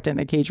bird roar. trapped in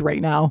the cage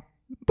right now.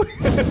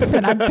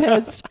 And I'm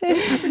pissed.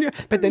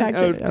 But then Not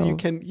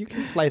kidding. you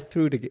can fly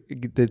through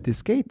the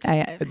skates.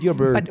 I- Your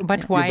bird.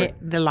 But why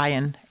the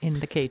lion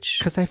in the cage?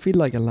 Because I feel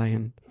like a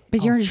lion.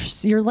 But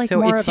you're like So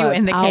more it's of you a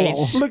in the owl.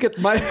 cage. Look at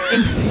my.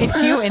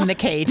 It's you in the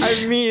cage.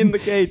 I'm me in the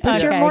cage.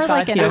 But you're Okay, more got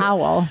like an you.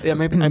 owl. Yeah,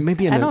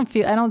 maybe. I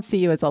don't see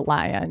you as a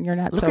lion. You're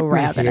not Look so at my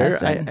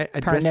ravenous hair. and I dressed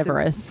it-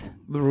 carnivorous.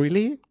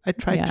 Really? I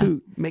tried Yeah.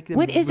 to make them.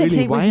 What is really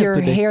it with wild your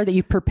today. hair that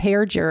you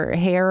prepared your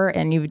hair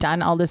and you've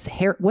done all this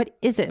hair? What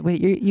is it?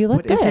 You look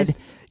What is good. this?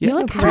 You Yeah,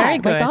 look very hot,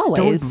 like good.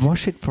 always. Don't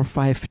wash it for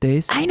 5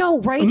 days. I know,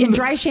 right? And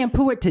dry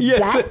shampoo it to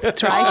death.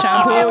 Dry Oh,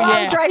 shampoo, I love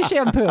yeah. dry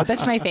shampoo.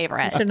 That's my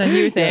favorite. Shouldn't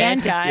use it,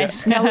 And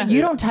guys. no, you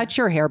don't touch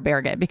your hair,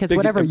 Birgit, because Thank you.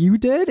 whatever you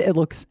did, it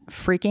looks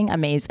freaking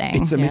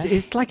amazing. It's amazing.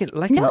 It's like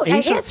No, an I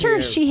Asian asked her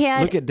if hair. she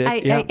had. Look at that.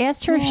 I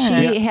asked her if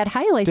she had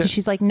highlights, and The-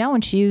 she's like, no.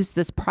 And she used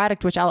this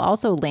product, which I'll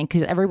also link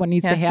because everyone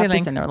needs to Yes, have we this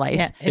link. in their life.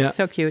 Yeah, it's Yeah.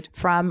 so cute.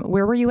 From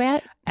where were you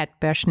at?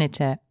 At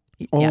Berschnitte.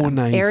 Oh,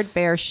 nice.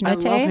 Erdbeer I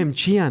Schnitte. love him,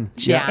 Gian.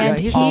 Gian. And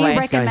he's he a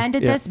nice guy.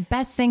 recommended Yeah. this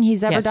best thing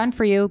he's ever Yes. done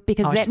for you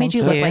because Oh, that made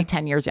you thank look you. like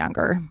 10 years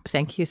younger.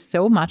 Thank you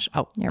so much.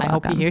 Oh, You're I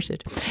hope he welcome. hears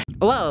it.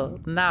 Well,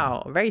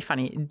 now, very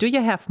funny. Do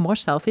you have more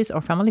selfies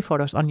or family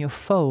photos on your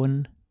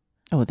phone?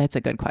 Oh, that's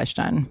a good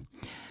question.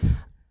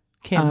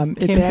 Kim,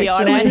 It's be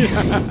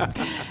honest.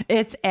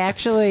 it's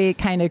actually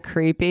kind of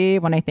creepy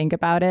when I think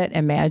about it,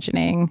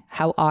 imagining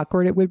how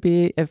awkward it would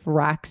be if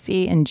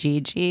Roxy and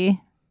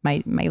Gigi,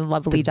 my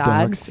lovely The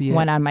dogs, dogs, yeah.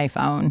 went on my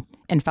phone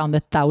and found the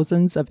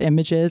thousands of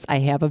images I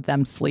have of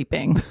them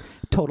sleeping.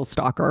 Total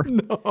stalker.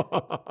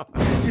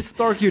 You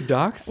stalk your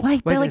dogs?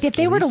 Like, Why if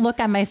they were to look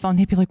on my phone,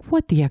 they'd be like,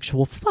 "What the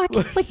actual fuck?"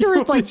 Like, there was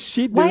What like, is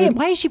she why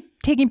doing? is she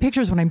taking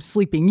pictures when I'm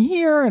sleeping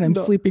here and I'm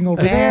sleeping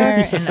over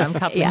there? There, and I'm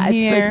coupling Yeah,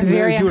 here. it's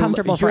very You're-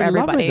 uncomfortable for you're in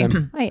love with everybody.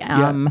 them. I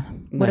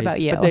am. What Nice.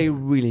 about you? But they're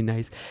really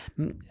nice.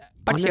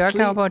 But Jörg,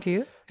 Honestly, how about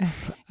you?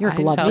 Your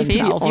gloves Selfies?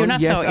 himself. You're not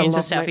yes, so I into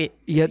love my- selfie.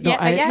 Yeah, no,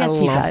 I yes,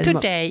 he love does. my-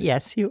 Today,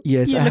 yes, you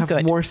Yes, you I look have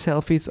good. more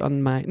selfies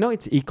on my. No,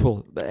 it's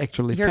equal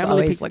actually. Your Family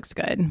always pic- looks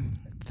good.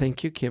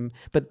 Thank you, Kim.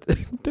 But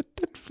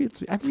that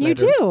feels. I'm You flattered.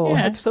 do.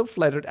 Yeah. I'm so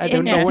flattered. I don't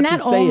And know it's what not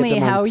to say only at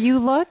the how moment. you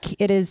look,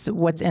 it is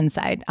what's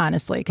inside,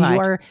 honestly. Because you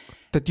Right. are,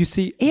 That you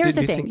see. here's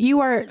do the you thing. think-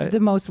 You are the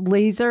most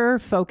laser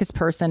focused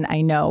person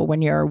I know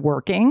when you're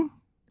working.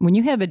 When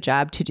you have a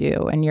job to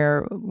do and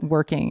you're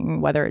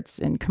working, whether it's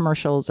in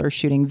commercials or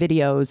shooting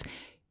videos,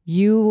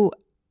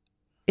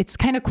 it's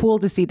kind of cool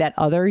to see that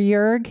other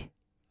Joerg.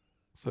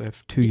 So I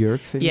have 2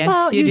 Joergs in Yes. me.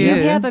 Well, you you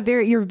do. have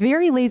you're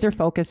very laser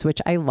focused,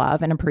 which I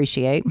love and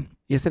appreciate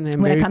Yes, and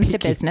I'm when it very comes to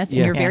picky. business. Yeah.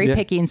 And you're very Yeah.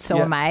 picky, and so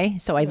Yeah. am I.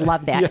 So I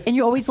love that. Yeah. And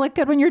you always look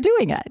good when you're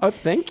doing it. Oh,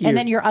 thank you. And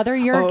then your other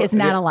Joerg Oh, is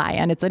not yeah. a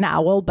lion; it's an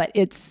owl, but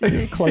it's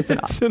close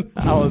enough. It's an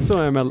owl. So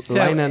I'm a So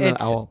lion and an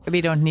it's- owl.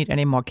 we don't need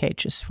any more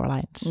cages for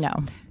lions. No,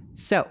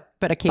 So,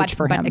 but a cage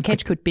for him. But a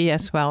cage could be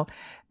as well.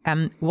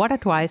 What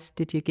advice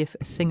did you give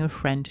a single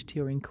friend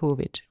during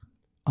COVID?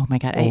 Oh my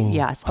God.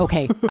 Yes.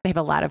 Okay. I have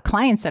a lot of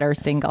clients that are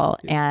single,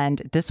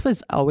 and this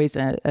was always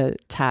a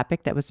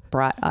topic that was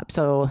brought up.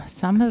 So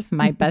some of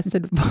my best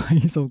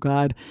advice, oh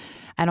God,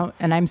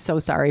 I'm so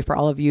sorry for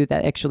all of you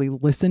that actually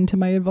listen to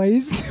my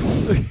advice.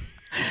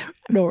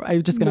 No,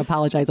 I'm just going to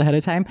apologize ahead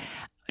of time.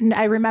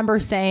 I remember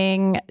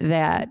saying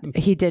that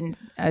he didn't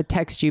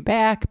text you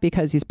back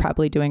because he's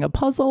probably doing a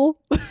puzzle.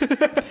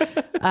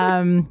 But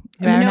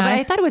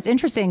I thought it was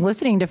interesting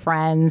listening to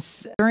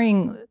friends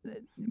during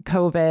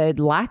COVID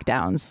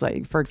lockdowns,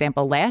 like for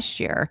example, last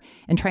year,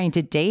 and trying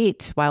to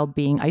date while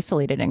being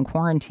isolated in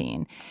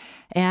quarantine.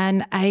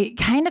 And I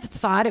kind of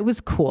thought it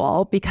was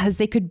cool because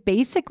they could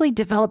basically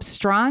develop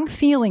strong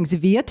feelings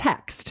via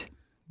text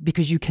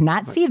because you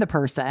cannot see the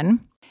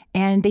person.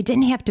 And they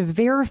didn't have to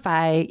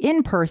verify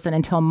in person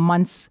until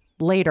months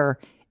later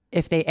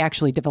if they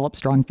actually develop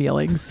strong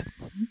feelings.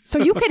 So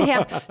you could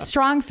have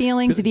strong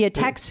feelings via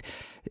text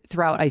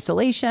throughout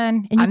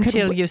isolation. And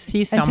Until you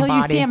see somebody. Until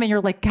you see them and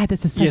you're like, God,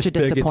 this is such Yes, a Birgit.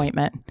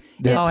 disappointment.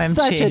 That's- It's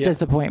OMG. such a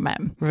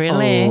disappointment.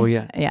 Really? Oh,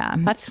 yeah. Yeah.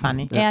 That's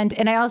funny. And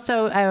I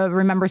also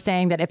remember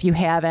saying that if you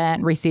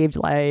haven't received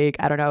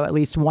at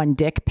least one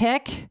dick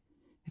pic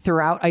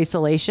throughout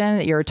isolation,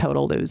 that you're a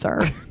total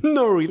loser.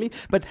 No, really?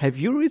 But have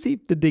you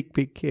received the dick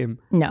pic, Kim?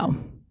 No.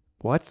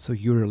 What? So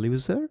you're a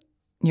loser?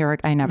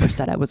 I never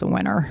said I was a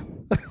winner.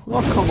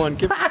 Oh, come on,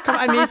 Kim. Come,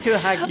 I need to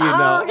hug you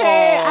now.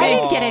 Okay, Oh. I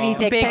didn't get any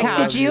dick Big pics.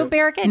 hug. Did you,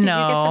 Birgit? Did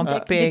No,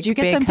 did you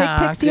get big some dick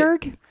hug. pics,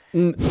 Joerg?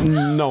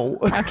 No.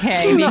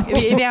 Okay, we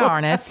are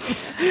honest.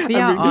 We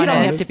are really You don't have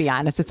honest. to be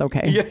honest. It's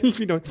okay. Yeah,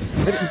 you know.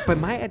 But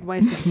my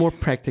advice is more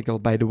practical,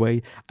 by the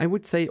way. I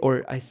would say,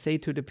 or I say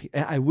to the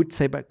people, I would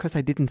say, but because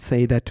I didn't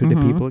say that to the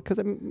people, because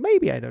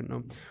maybe I don't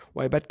know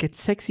why, but get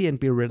sexy and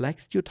be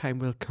relaxed. Your time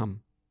will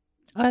come.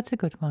 Oh, that's a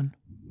good one.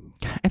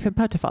 I'm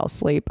about to fall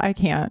asleep. I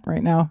can't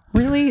right now.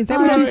 Really? Is that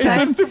what you It's said?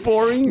 just too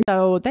boring.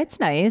 So that's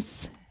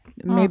nice.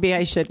 Maybe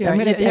I should. Yeah, I'm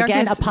going to Joerg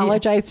again is-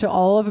 apologize to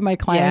all of my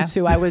clients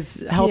who I was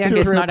helping Joerg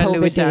is through not a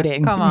COVID loser.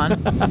 dating. Come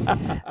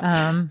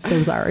on.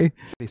 So sorry.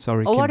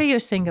 Sorry, What do Kim. you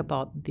think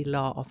about the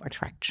law of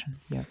attraction,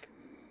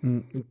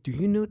 Joerg? Do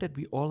you know that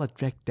we all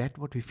attract that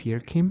what we fear,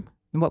 Kim?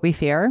 What we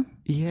fear?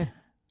 Yeah.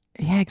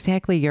 Yeah,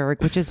 exactly,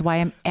 Joerg, which is why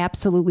I'm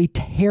absolutely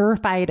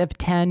terrified of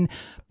 $10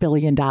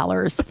 billion.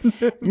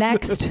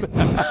 Next.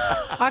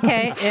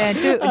 Okay,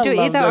 do love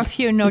either that. of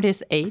you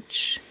notice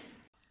age?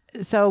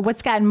 So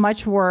what's gotten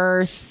much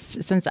worse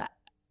since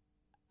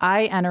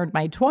I entered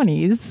my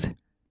 20s?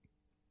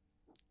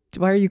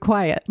 Why are you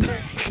quiet?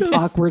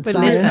 Awkward But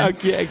silence.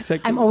 listen. Yeah,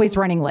 exactly. I'm always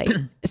running late.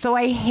 So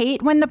I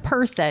hate when the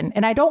person,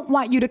 and I don't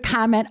want you to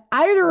comment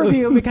either of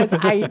you because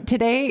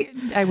today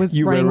I was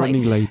You were running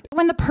running late.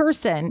 When the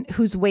person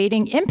who's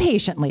waiting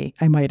impatiently,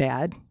 I might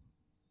add,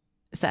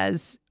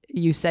 says,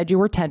 you said you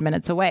were 10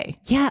 minutes away.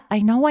 Yeah, I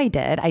know I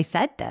did. I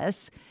said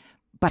this,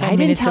 but 10 I didn't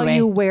minutes tell away.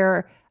 you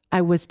where I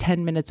was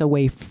 10 minutes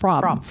away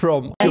from.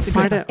 From If your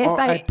father if or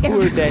I- a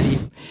poor if- daddy.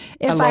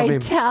 If love I him.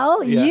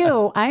 tell Yeah.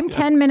 you I'm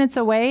 10 minutes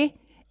away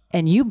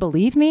and you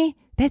believe me,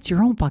 that's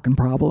your own fucking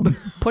problem.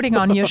 Putting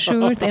on your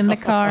shoes in the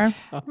car?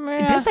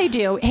 This I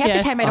do. Half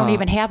Yes. the time I don't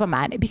even have them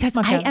on because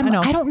Okay, I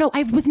know. I don't know.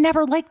 I was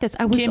never like this.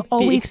 I was Kim,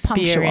 always be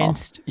punctual.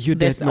 experienced. Your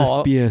dad This must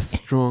all. be a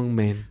strong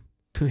man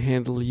to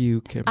handle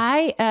you, Kim.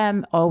 I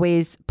am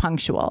always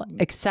punctual,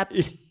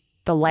 except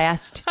the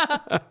last.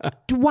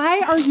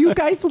 Why are you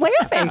guys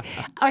laughing?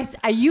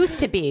 I used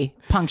to be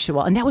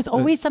punctual, and that was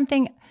always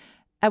something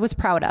I was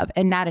proud of,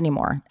 and not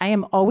anymore. I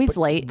am always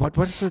late. What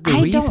was the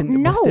I reason?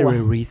 don't Was there know.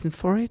 a reason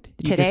for it?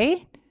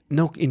 Today,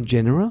 No, in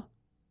general?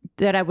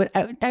 that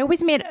I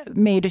always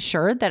made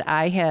sure that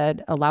I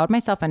had allowed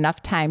myself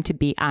enough time to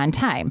be on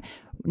time.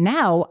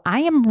 Now I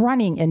am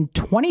running in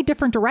 20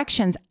 different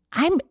directions.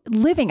 I'm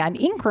living on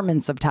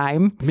increments of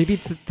time. Maybe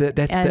that's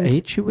the And-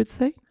 age you would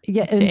say?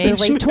 Yeah, in the age.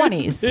 late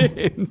 20s.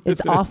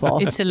 It's awful.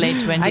 It's the late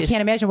 20s. I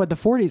can't imagine what the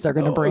 40s are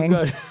going to bring.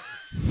 God.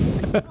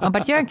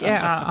 But Joerg,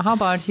 how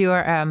about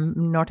your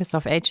notice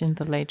of age in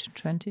the late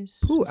 20s?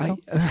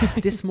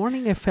 This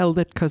morning I felt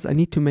that because I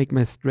need to make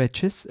my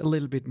stretches a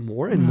little bit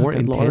more and more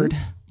intense. Lord.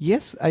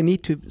 Yes, I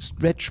need to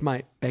stretch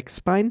my back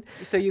spine.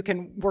 So you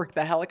can work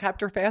the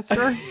helicopter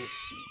faster?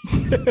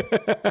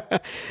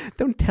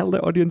 Don't tell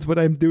the audience what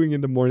I'm doing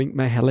in the morning.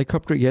 My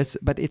helicopter, yes,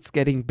 but it's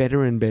getting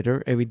better and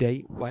better every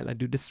day while I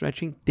do the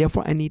stretching.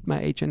 Therefore, I need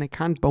my age and I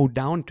can't bow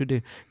down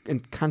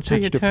and can't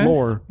touch the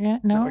floor. Yeah,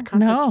 I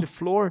can't touch the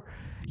floor.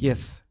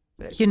 Yes.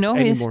 You know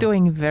he's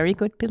doing very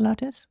good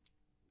Pilates?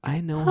 I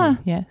know. Huh.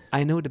 Yes.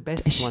 I know the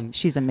best one.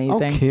 She's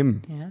amazing. Oh,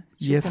 Kim. Yeah,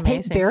 yes. Hey,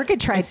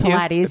 Birgitt tried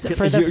Pilates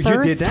for the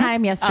first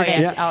time yesterday.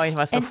 Oh, yes. Oh, it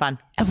was so fun.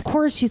 Of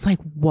course, she's like,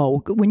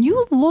 whoa. When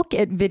you look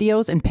at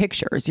videos and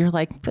pictures, you're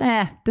like,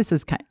 this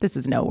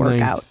is no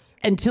workout. Nice.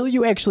 Until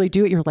you actually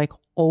do it, you're like,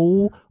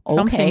 oh,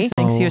 okay. Something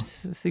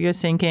thinks you're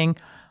thinking,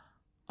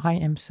 I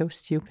am so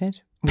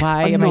stupid.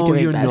 Why am I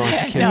doing you're this?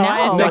 Not, Kim.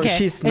 No, it's okay.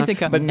 She's not. It's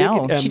okay. But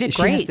no, she did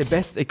great. She has the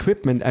best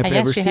equipment I've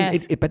ever seen.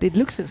 But it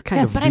looks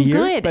kind of but weird. I'm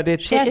good. But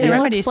it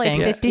looks like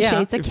 50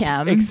 Shades of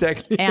Kim.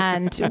 Exactly.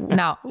 And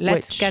now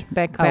let's get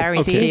back very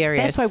okay.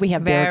 serious. That's why we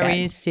have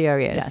very Birgitt.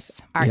 serious.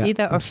 Yes. Are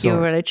either of you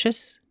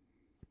religious?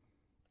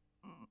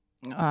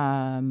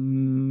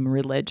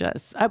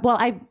 Religious. Well,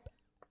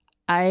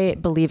 I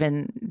believe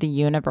in the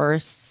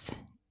universe.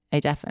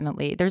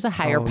 There's a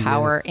higher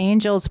power. Yes.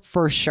 Angels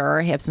for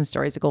sure have some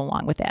stories that go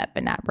along with that,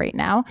 but not right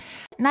now.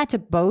 Not to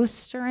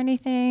boast or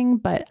anything,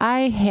 but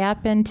I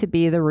happen to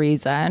be the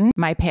reason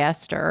my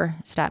pastor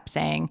stopped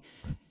saying,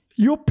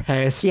 your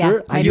pastor? Yeah,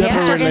 my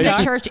pastor in the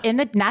relation? church,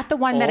 not the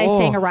one that I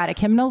sang erotic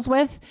hymnals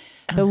with,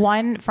 the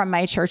one from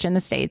my church in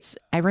the States.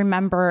 I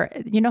remember,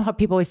 you know how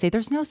people always say,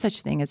 there's no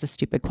such thing as a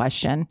stupid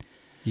question?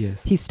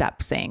 Yes. He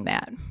stopped saying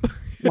that.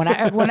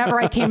 Whenever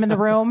I came in the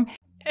room,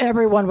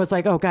 everyone was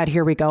like, oh God,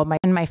 here we go.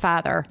 My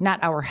father, not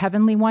our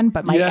heavenly one,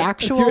 but my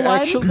actual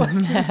one,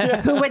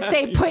 who would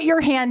say, put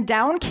your hand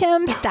down,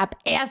 Kim, stop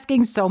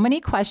asking so many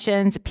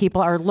questions.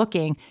 People are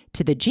looking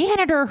to the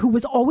janitor who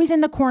was always in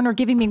the corner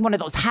giving me one of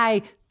those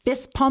high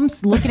fist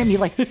pumps, looking at me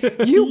like,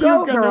 you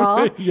go,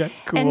 girl. Yeah,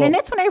 cool. And then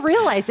that's when I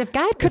realized if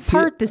God could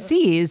part the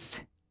seas,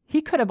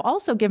 he could have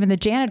also given the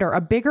janitor a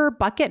bigger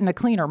bucket and a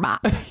cleaner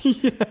mop.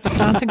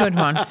 That's a good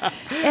one.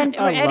 And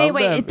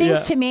anyway,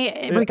 things to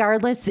me,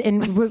 regardless,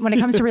 and when it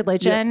comes to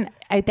religion,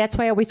 that's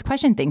why I always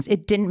question things.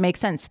 It didn't make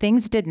sense.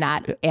 Things did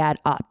not add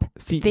up.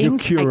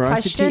 Things I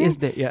question is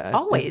that,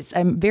 always.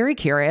 I'm very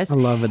curious. I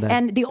love that.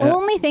 And the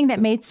only thing that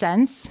made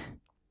sense,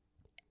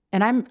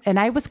 and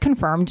I was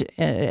confirmed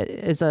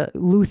as a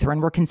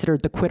Lutheran. We're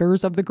considered the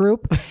quitters of the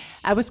group.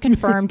 I was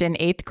confirmed in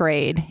 8th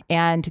grade.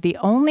 And the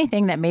only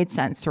thing that made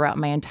sense throughout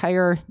my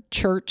entire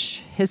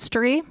church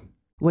history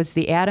was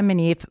the Adam and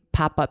Eve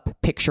pop-up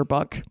picture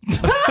book.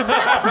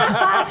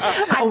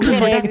 I'm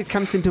kidding. It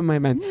comes into my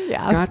mind.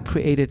 Yeah. God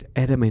created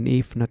Adam and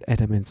Eve, not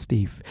Adam and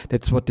Steve.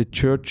 That's what the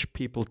church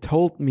people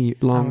told me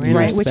long years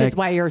Right, which back. is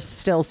why you're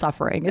still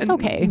suffering. It's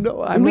okay.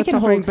 No, I'm we not can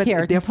suffering, hold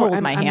here. Therefore,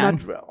 hold my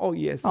hand. Oh,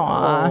 yes.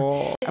 Aw.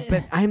 Oh.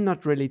 But I'm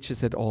not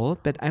religious at all.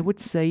 But I would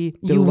say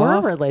You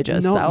were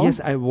religious, No, though. yes,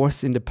 I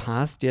was in the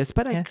past. Yes,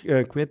 but I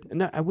quit.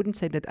 No, I wouldn't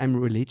say that I'm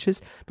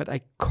religious, but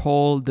I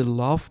call the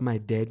love my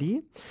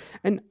daddy,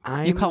 and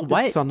I'm call the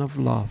what? son of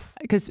love.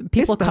 Because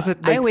people, doesn't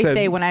I make always say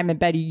sense. when I'm in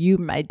bed, you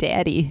my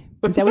daddy.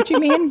 Is that what you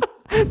mean?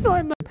 No,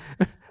 I'm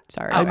not.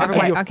 Sorry.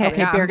 Okay,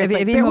 Birgitt's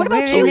like, we what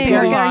about move- you, we move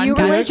Birgitt? Are on. you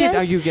Birgitt, religious?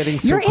 Are you getting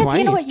so You're asking, quiet?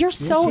 you know what? You're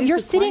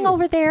she's sitting quiet.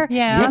 over there,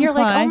 Yeah, and you're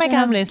like, I'm oh my quiet, God,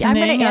 I'm I'm listening,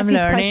 going to ask I'm these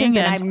learning, questions,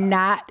 and and- I'm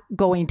not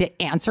going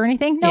to answer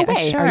anything. No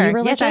way. Sure. Are you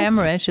religious? Yes, I am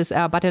religious,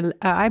 but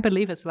I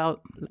believe as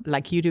well,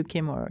 like you do,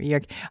 Kim or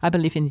Joerg, I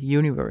believe in the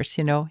universe,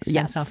 send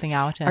Yes. something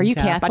out. And, Are you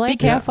But be Catholic?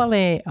 careful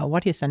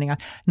what you're sending out.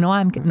 No,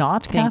 I'm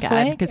not Thank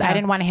Catholic. God, because I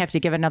didn't want to have to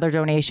give another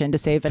donation to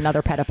save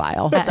another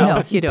pedophile. So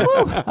No, you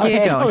don't.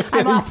 okay. You don't.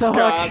 I'm off the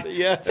God, hook.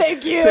 yeah.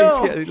 Thank you.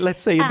 Thanks,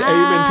 let's say an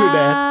amen to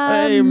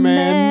that.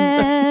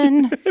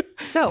 Amen.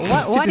 So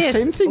what the is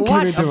same thing what?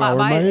 came into our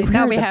mind.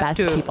 Now You're we the have best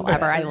to people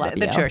ever. I love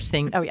the you. church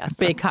thing. Oh, yes.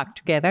 Big hug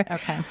together.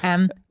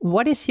 Okay.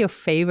 What is your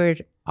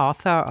favorite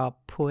author or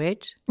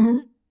poet?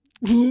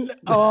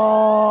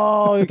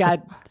 Oh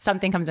God,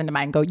 something comes into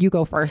mind. You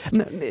go first.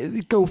 No,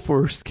 go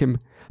first, Kim,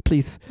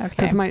 please. Okay.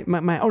 Because my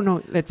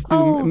let's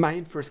do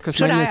mine first. Because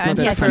Should mine I is not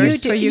answer that Yes, first you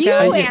first. do. for you You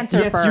guys? answer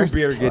Yes, first.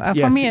 you, Birgitt.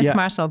 For me, Yes, it's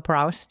Marcel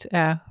Proust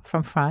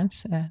from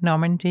France,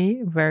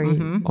 Normandy. Very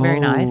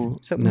nice. Oh,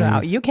 So now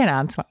nice. you can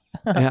answer.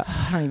 Yeah.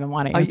 I don't even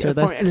want to answer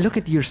this. And look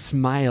at your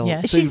smile.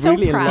 Yes. So She's you're so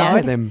really in love proud.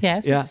 with him.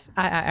 Yes, Yeah.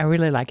 I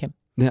really like him.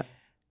 Yeah.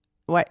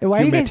 Why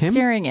are you met guys him?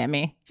 staring at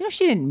me? You know,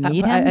 she didn't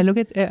meet I him. look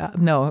at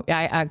no,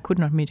 I could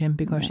not meet him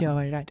because he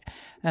already died.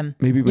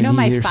 Maybe when You know, he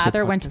my hears the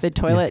father went to the podcast.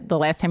 toilet the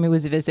last time he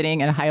was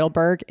visiting in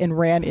Heidelberg and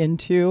ran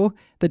into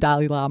the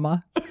Dalai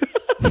Lama.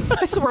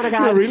 I swear to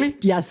God. No, really?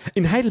 Yes.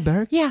 In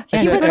Heidelberg? Yeah.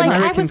 And He the was like, I was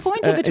Americans,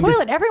 going to the in this-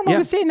 toilet. Everyone yeah.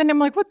 was saying, and I'm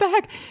like, what the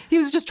heck? He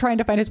was just trying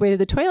to find his way to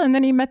the toilet, and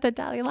then he met the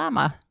Dalai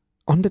Lama.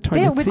 On the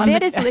toilet seat?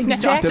 That is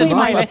exactly the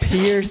my love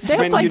appears That's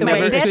when like you the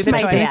never way. That's to the my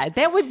toilet. dad.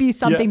 That would be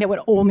something that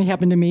would only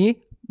happen to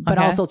me. but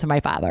also to my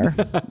Father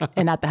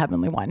and not the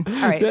heavenly one.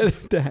 All right.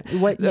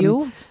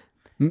 You?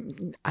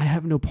 I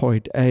have no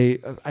point. I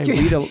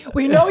read a...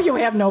 We know you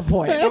have no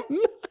point.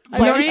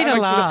 You read a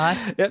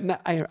lot.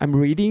 I'm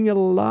reading a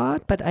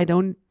lot, but I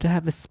don't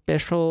have a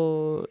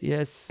special...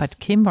 Yes. But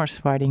Kim was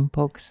writing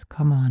books.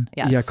 Come on.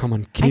 Yes. Yeah, come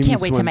on. I can't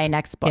wait to my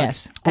next book.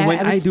 Yes.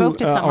 I spoke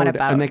to someone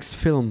about... a next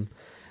film.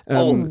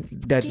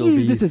 That will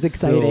be this is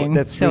exciting.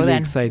 That's really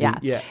exciting.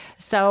 Yeah.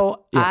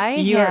 So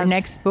Your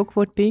next book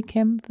would be,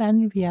 Kim,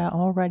 then we are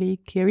already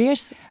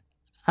curious.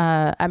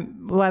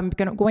 I'm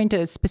going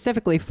to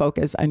specifically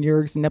focus on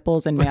Joerg's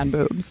nipples and man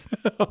boobs.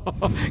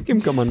 Kim,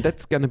 come on,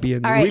 that's going to be a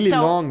really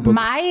long book.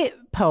 My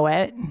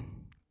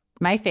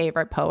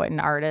favorite poet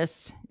and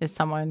artist is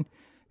someone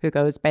who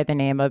goes by the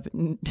name of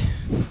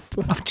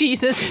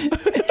Jesus. No,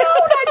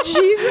 not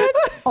Jesus.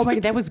 Oh my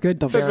God, that was good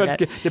though.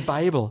 The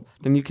Bible.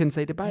 Then you can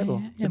say the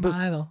Bible. The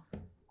Bible.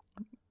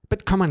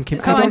 But come on, Kim.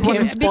 I don't want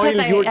to spoil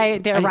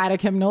because the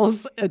Erotic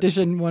Hymnals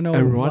edition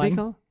 101.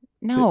 Erotical?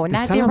 No,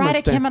 not the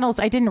erotic hymnals.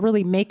 I didn't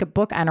really make a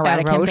book on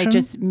erotic hymns. I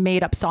just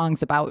made up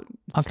songs about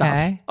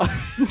stuff.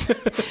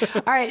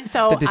 All right.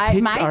 So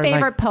my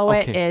favorite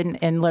poet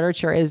in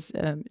literature is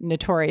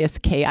Notorious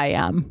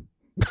K.I.M.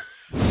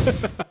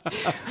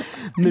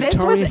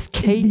 Notorious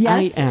K.I.M.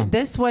 Yes,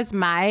 this was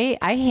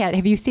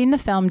have you seen the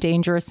film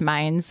Dangerous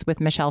Minds with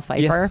Michelle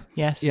Pfeiffer?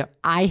 Yes. Yeah.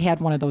 I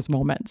had one of those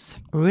moments.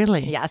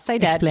 Really? Yes, I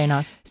did. Explain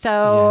us.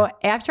 So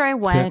after I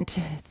went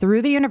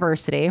through the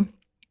university,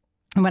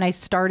 and when I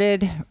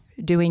started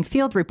doing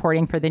field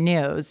reporting for the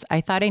news,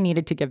 I thought I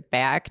needed to give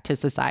back to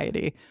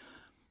society.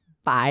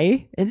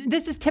 And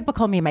this is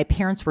typical me. My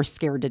parents were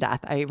scared to death.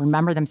 I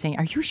remember them saying,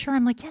 "Are you sure?"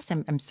 I'm like, "Yes,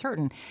 I'm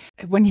certain."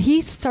 When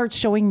he starts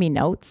showing me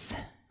notes,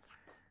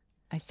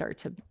 I start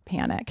to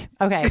panic.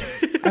 Okay,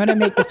 I'm going to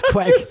make this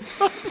quick.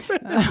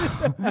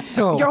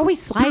 So you're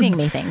always sliding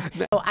me things.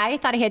 So I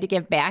thought I had to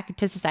give back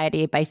to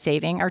society by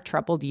saving our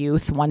troubled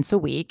youth once a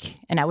week.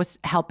 And I was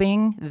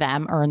helping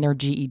them earn their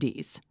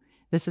GEDs.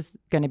 This is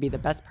going to be the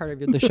best part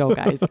of the show,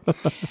 guys.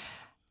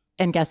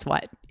 And guess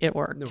what? It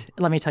worked. No.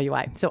 Let me tell you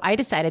why. So I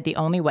decided the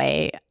only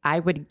way I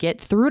would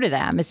get through to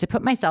them is to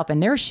put myself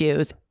in their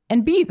shoes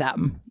and be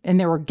them. And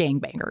they were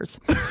gangbangers.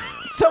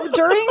 So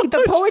during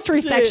the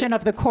poetry section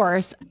of the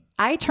course,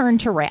 I turned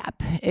to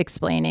rap,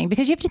 explaining,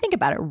 because you have to think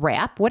about it.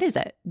 Rap, what is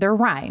it? They're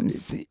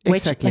rhymes,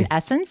 which in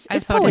essence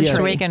is poetry. It's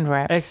vegan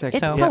rap. Exactly.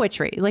 It's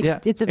poetry.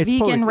 It's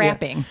vegan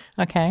rapping.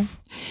 Yeah. Okay.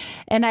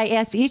 And I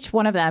asked each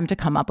one of them to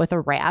come up with a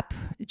rap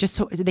just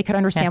so they could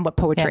understand what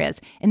poetry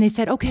is. And they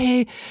said,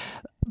 "Okay,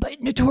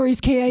 but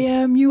Notorious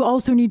K.I.M., you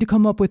also need to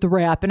come up with a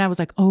rap." And I was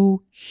like,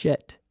 "Oh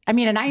shit." I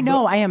mean, and I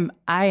know I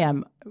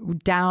am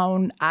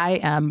down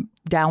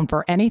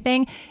for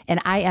anything,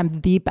 and I am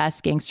the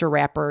best gangster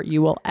rapper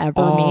you will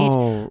ever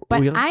meet.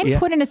 But really? I'm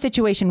put in a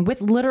situation with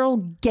literal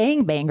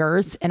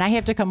gangbangers, and I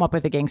have to come up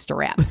with a gangster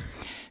rap.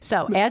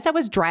 So as I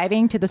was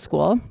driving to the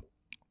school,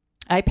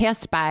 I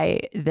passed by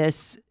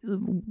this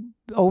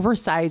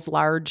oversized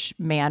large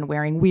man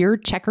wearing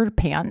weird checkered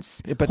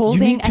pants,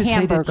 holding a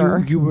hamburger.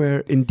 That you were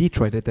in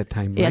Detroit at that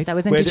time, right? Yes, I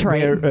was in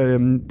Detroit. Where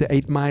the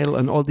 8 Mile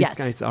and all these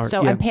guys are.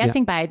 So I'm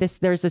passing by this.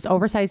 There's this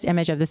oversized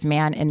image of this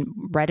man in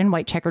red and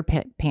white checkered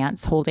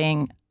pants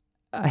holding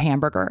a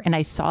hamburger. And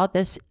I saw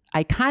this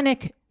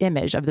iconic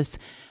image of this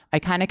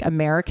iconic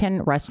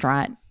American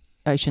restaurant.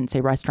 I shouldn't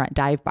say restaurant,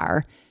 dive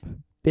bar.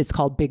 It's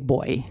called Big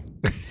Boy.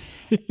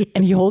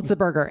 And he holds the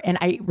burger. And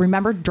I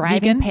remember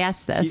driving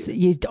past this.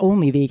 He's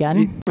only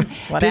vegan.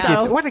 What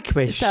a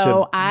question.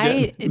 So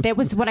that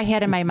was what I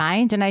had in my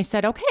mind. And I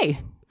said, okay,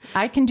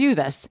 I can do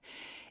this.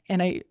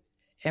 And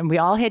we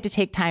all had to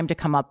take time to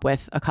come up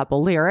with a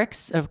couple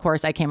lyrics. Of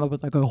course, I came up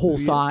with like a whole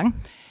song.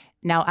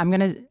 Now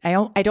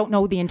I don't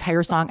know the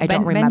entire song. I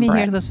don't remember Let me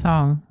hear the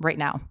song right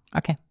now.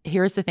 Okay.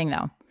 Here's the thing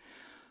though.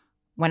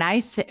 When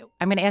I'm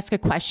going to ask a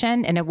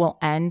question and it will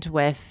end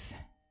with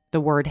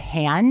the word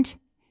hand.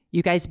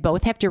 You guys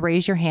both have to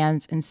raise your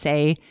hands and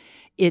say,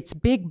 "It's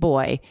Big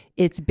Boy.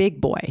 It's Big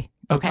Boy."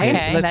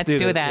 Okay, let's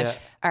do that. Yeah.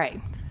 All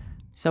right.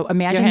 So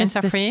imagine your hands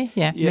are free.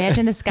 Yeah.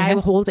 Imagine this guy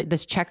holding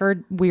this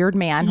checkered weird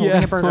man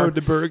holding a burger.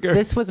 The burger.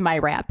 This was my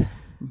rap.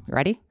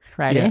 Ready?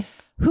 Ready? Yeah.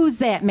 Who's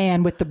that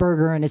man with the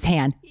burger in his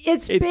hand?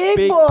 It's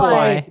Big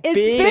Boy.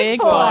 It's Big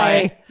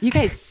Boy. You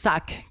guys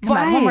suck. Come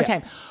on, one more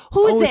time.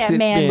 Who's that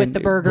man with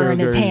the burger in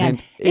his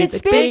hand? It's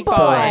Big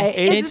Boy.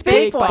 It's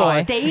Big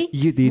Boy. They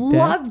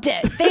loved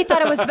it. They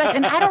thought it was the best.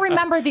 And I don't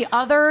remember the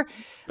other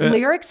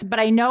lyrics, but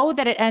I know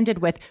that it ended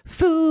with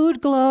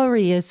food,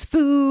 glorious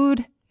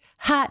food,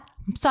 hot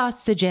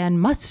sausage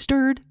and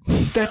mustard.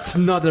 That's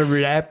not a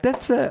rap.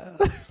 That's a...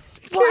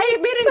 Well, I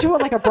made it into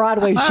like a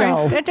Broadway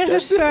show.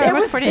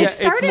 It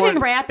started in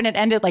rap and it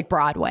ended like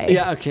Broadway.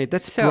 Yeah, okay,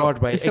 that's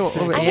Broadway.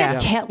 I have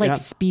cat-like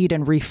speed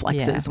and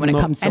reflexes when it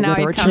comes to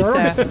literature.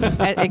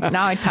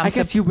 Now it comes. I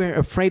guess you were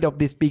afraid of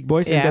these big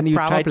boys, and then you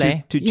tried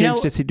to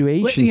change the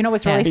situation. You know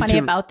what's really funny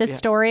about this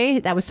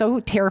story? I was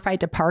so terrified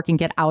to park and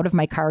get out of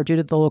my car due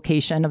to the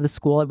location of the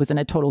school. It was in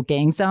a total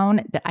gang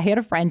zone. That I had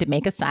a friend to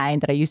make a sign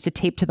that I used to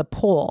tape to the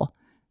pole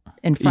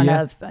in front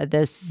of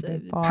this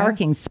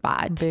parking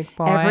spot. Big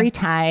boy. Every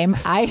time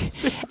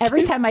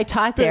I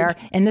taught there,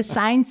 and the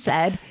sign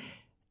said,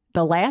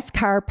 "The last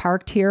car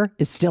parked here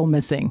is still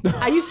missing."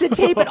 I used to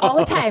tape it all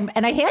the time,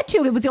 and I had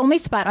to. It was the only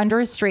spot under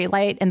a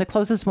streetlight and the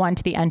closest one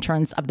to the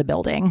entrance of the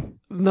building.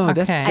 No,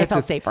 I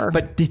felt safer.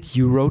 But did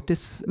you wrote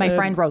this? My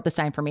friend wrote the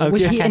sign for me, okay.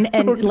 which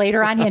and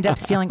later on he ended up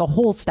stealing a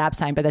whole stop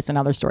sign, but that's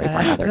another story for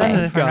another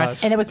day.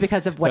 And it was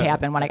because of what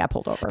happened when I got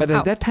pulled over. But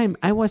at that time,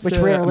 I was Which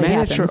a rarely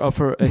manager happens.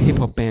 of a hip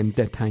hop band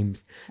that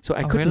times, so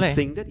I couldn't really?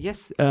 sing that.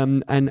 Yes,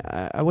 and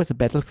I was a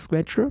battle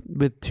scratcher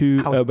with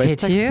two Oh, West did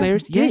Texas you?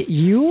 players. Did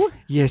you?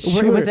 Yes,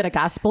 sure. Was it a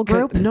gospel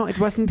group? No, it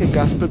wasn't a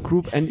gospel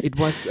group, and it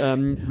was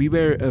we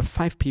were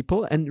 5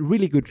 people and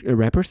really good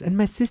rappers. And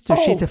my sister,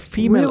 she's a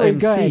female really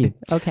MC. good.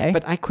 Okay.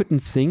 But I couldn't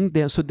sing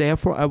there, so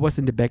therefore I was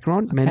in the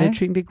background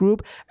managing the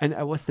group, and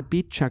I was the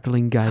beat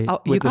juggling guy.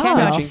 Oh, you with the cannot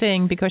scratching.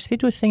 sing because we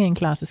do singing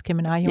classes, Kim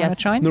and I. You want Yes.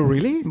 to join? No,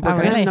 really? Oh,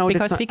 really? No, that's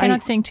Because not- we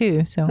cannot sing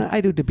too. So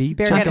I do the beat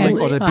Very juggling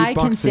good. or the I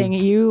can beatboxing. sing.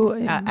 You,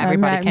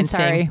 everybody I'm can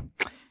sorry.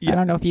 sing. I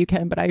don't know if you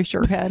can, but I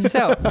sure can.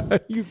 So,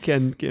 You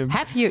can, Kim.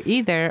 have you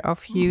either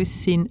of you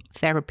seen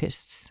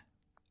therapists?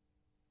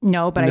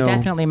 No, but I No.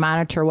 definitely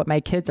monitor what my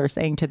kids are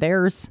saying to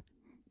theirs.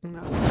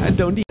 I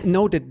don't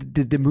know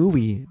the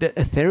movie.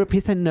 A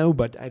therapist I know,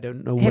 but I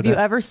don't know. Have you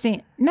ever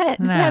seen? No, it's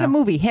not No. a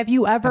movie. Have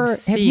you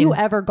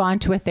ever gone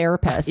to a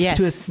therapist? Yes.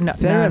 To a No,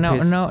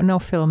 therapist? no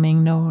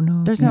filming. No.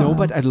 There's No,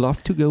 but I'd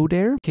love to go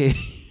there. Okay.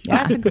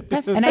 Yeah. And I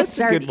That's a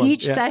start good one,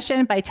 each yeah.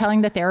 session by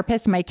telling the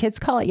therapist, my kids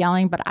call it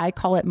yelling, but I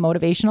call it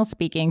motivational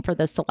speaking for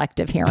the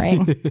selective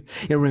hearing.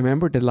 Yeah,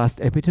 remember the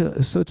last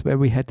episodes where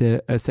we had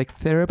a sex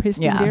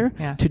therapist Yeah. in there?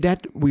 Yeah. To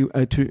that,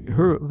 to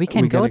her, We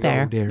can we're go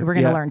gonna there. We're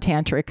going to Yeah. learn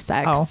tantric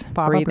sex, Oh,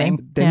 probably.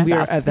 breathing. Then we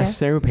are stuff. at the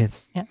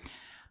therapist. Yeah.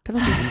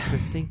 That'll be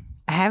interesting.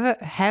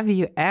 Have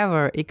you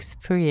ever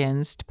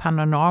experienced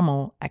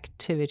paranormal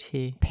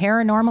activity?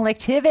 Paranormal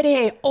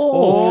activity.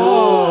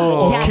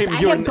 Oh, yes, Kim, I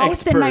you're have an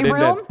ghosts in my expert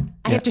in room. that.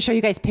 I Yeah. have to show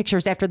you guys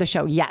pictures after the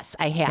show. Yes,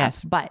 I have.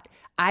 Yes. But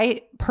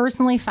I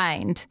personally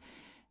find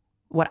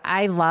what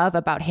I love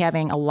about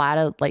having a lot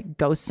of like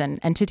ghosts and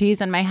entities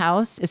in my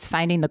house is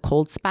finding the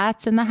cold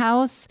spots in the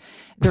house.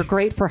 They're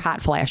great for hot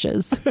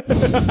flashes.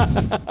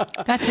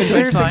 That's a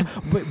good one.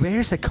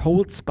 Where's a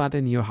cold spot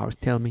in your house?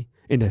 Tell me.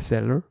 In the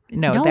cellar?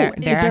 No,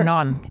 there are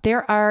none.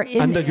 There are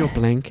Under your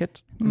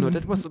blanket? No,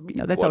 that was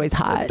No, that's always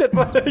hot.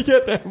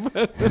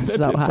 That's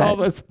So hot.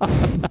 always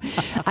hot.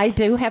 I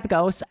do have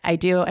ghosts. I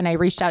do. And I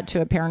reached out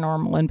to a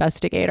paranormal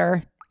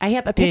investigator. I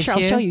have a picture.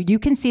 I'll show you. You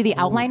can see the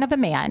outline of a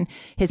man,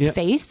 his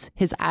face,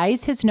 his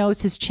eyes, his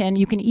nose, his chin.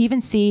 You can even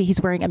see he's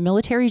wearing a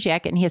military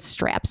jacket and he has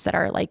straps that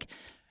are like,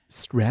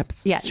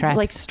 Straps?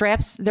 like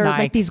straps. They're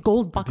like these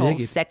gold buckles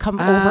Biggest. that come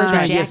over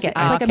the yes. jacket.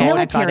 It's like a Okay, I got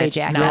military it.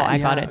 jacket. No, I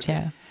got Yeah. it.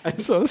 Yeah. I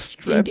saw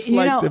straps You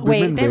like know, the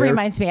wait, women that wear.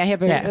 reminds me. I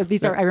have Yeah.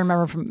 these are I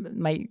remember from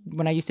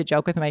when I used to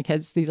joke with my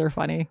kids. These are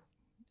funny.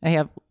 I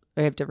have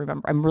to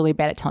remember. I'm really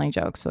bad at telling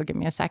jokes, so give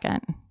me a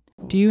second.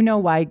 Do you know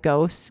why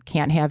ghosts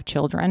can't have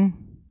children?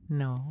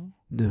 No.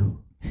 No.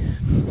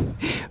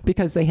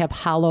 Because they have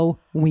hollow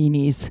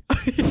weenies.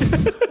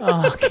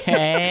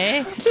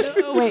 Okay.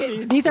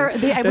 Wait, these are. I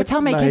would That's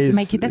tell my kids.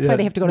 nice. That's why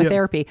they have to go to Yeah.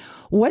 therapy.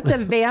 What's a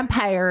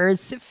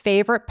vampire's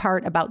favorite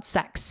part about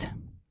sex?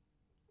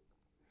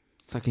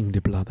 Sucking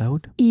the blood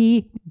out?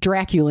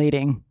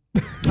 Draculating.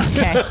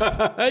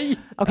 Okay.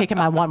 Okay, come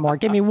on, one more.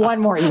 Give me one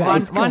more, you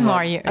guys. One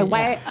more.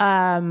 Why?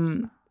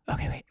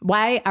 Okay, wait.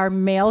 Why are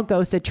male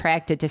ghosts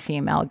attracted to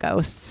female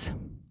ghosts?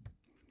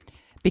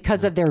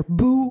 Because of their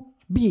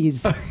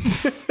boobies.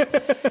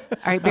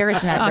 All right,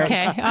 Barrett's not very.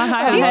 Okay.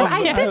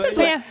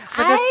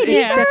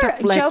 These a are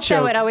flat jokes I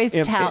joke. would always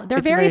Yeah, tell. They're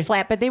it's very very-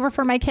 flat, but they were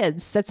for my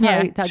kids. That's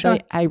how Yeah,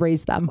 I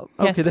raised them.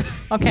 Yes.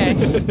 Okay,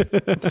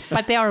 Okay.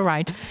 But they are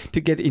right.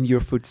 to get in your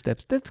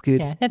footsteps. That's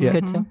good. Yeah, that's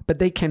good too. But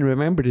they can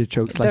remember the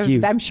jokes like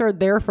you. I'm sure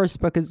their first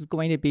book is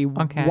going to be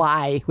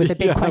Why with a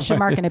big question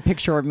mark and a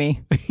picture of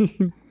me.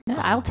 No,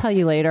 I'll tell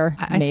you later.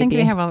 I think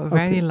we have a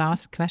very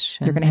last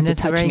question. You're gonna have and to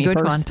it's touch a very me good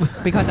first. one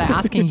because I'm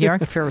asking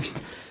Joerg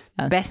first.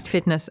 Yes. Best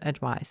fitness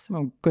advice.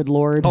 Oh, good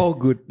Lord. Oh,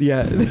 good.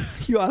 Yeah.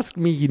 You ask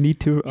me, you need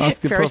to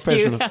ask the First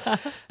you.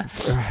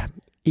 professional.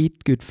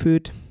 Eat good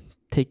food.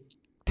 Take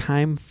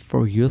time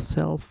for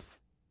yourself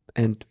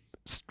and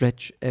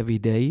stretch every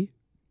day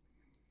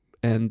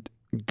and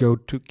go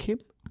to Kim.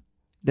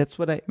 That's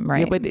what I Right.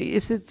 Yeah, but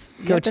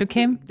Go to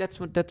Kim? That's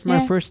my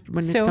Yeah. first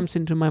when it So- comes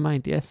into my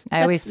mind. Yes.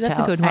 That's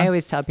a good one. I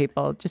always tell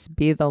people just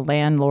be the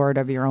landlord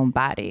of your own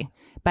body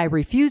by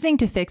refusing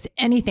to fix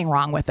anything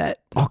wrong with it.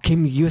 Oh,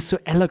 Kim, you're so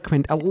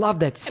eloquent. I love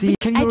that. See,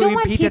 can you I don't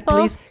want repeat people.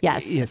 that, please?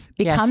 Yes.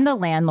 Become the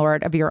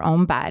landlord of your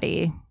own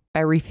body by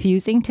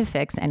refusing to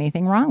fix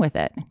anything wrong with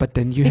it. But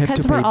then you have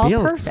Because to pay we're all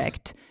bills.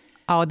 perfect.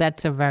 Oh,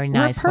 that's a very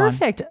nice We're one.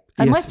 perfect.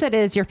 Unless it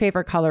is your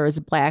favorite color is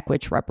black,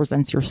 which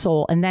represents your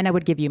soul. And then I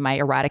would give you my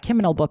erotic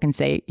hymnal book and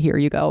say, here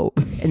you go,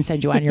 and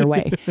send you on your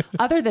way.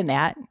 Other than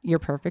that, you're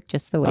perfect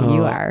just the way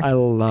you are. I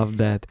love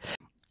that.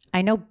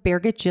 I know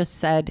Birgit just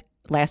said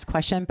last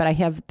question, but I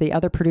have the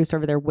other producer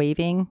over there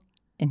waving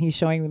and he's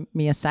showing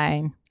me a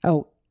sign.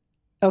 Oh,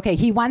 Okay,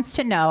 he wants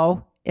to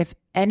know if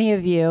any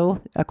of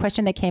you, a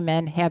question that came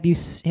in, have you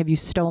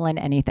stolen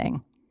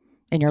anything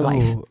in your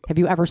life? Have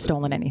you ever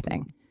stolen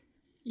anything?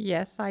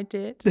 Yes, I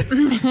did.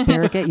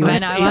 Birgit, you were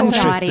so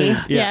naughty.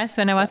 Yeah. Yes,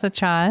 when I was a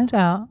child,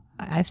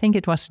 I think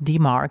it was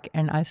D-Mark,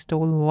 and I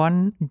stole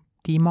one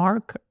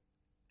D-Mark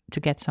to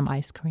get some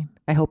ice cream.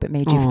 I hope it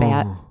made you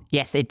fat.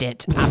 Yes, it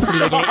did.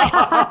 Absolutely.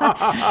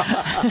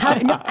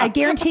 I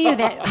guarantee you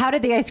that. How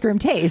did the ice cream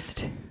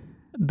taste?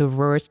 The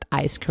worst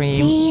ice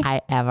cream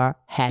I ever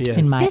had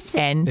in my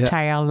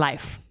entire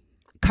life.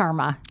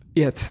 Karma.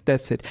 Yes,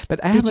 that's it.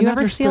 But I have Did you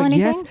ever steal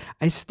anything? Yes,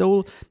 I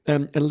stole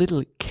a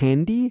little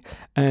candy,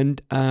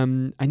 and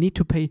I need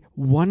to pay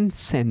 1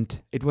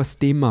 cent. It was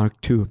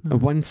D-Mark too,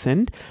 1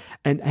 cent,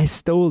 and I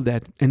stole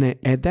that, and I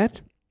ate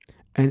that,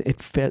 and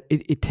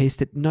it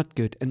tasted not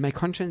good, and my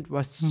conscience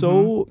was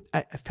so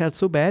I felt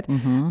so bad,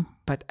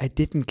 but I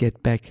didn't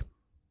get back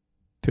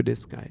to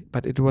this guy.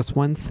 But it was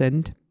 1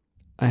 cent.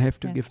 I have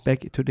to give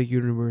back to the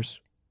universe.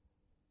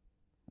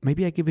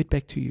 Maybe I give it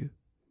back to you.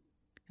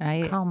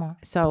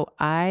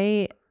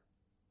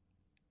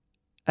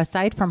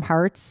 Aside from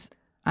hearts,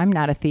 I'm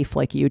not a thief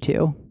like you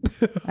two.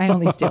 I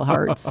only steal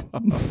hearts.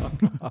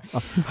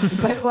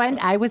 But when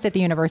I was at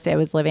the university, I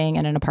was living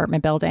in an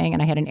apartment building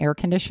and I had an air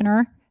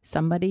conditioner.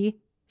 Somebody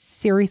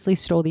seriously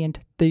stole the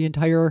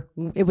entire,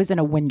 it was in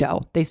a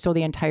window. They stole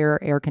the entire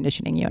air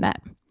conditioning unit.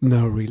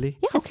 No, really?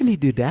 Yes. How can you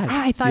do that?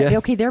 I thought,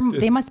 okay,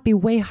 they must be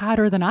way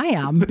hotter than I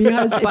am,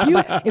 because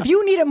if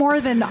you need it more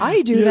than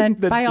I do, then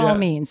by all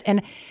means.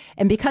 And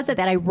because of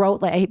that, I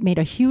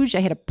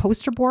had a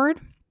poster board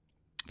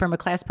from a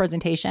class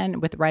presentation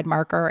with red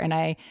marker, and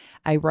I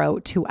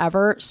wrote,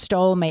 whoever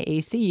stole my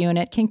AC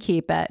unit can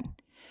keep it,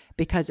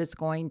 because it's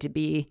going to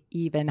be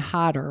even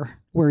hotter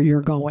where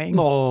you're going.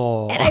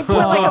 Oh. And I put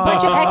like a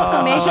bunch of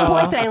exclamation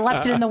points, and I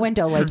left it in the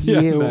window like,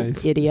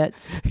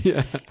 idiots.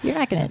 Yeah. You're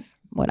not going to,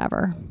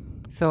 whatever.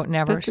 So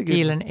never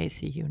steal an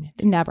AC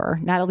unit. Never.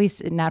 Not, at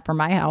least not from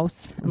my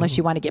house, unless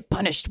you want to get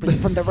punished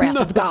from the wrath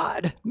of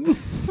God.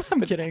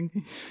 I'm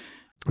kidding.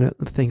 Well,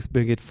 thanks,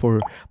 Birgit, for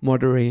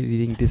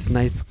moderating these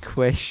nice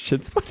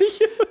questions. What are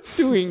you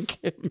doing,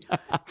 Kim?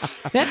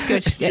 That's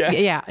good.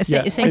 Yeah.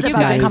 Thank you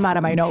guys. To come out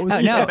of my nose.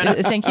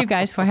 Thank you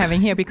guys for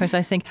having here, because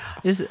I think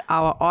this is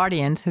our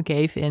audience who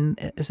gave in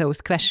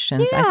those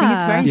questions. Yeah. I think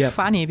it's very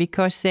funny,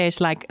 because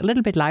there's like a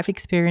little bit life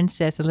experience.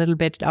 There's a little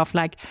bit of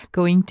like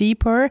going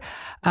deeper,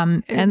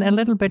 and a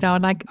little bit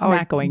of like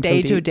our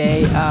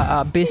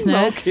day-to-day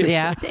business. Okay.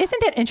 Yeah.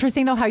 Isn't that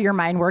interesting though, how your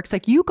mind works?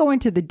 Like you go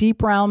into the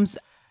deep realms.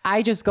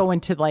 I just go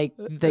into like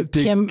the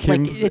Kim's,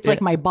 like it's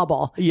like my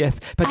bubble. Yes,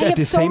 but I at have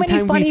the so same many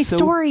time, funny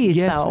stories.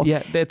 Yes, though.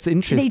 Yeah, that's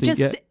interesting. They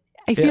just,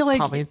 I feel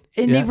like,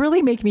 they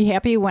really make me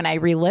happy when I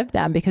relive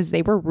them, because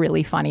they were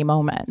really funny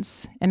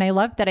moments. And I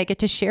love that I get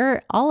to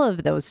share all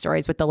of those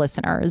stories with the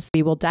listeners.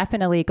 We will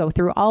definitely go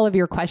through all of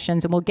your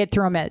questions, and we'll get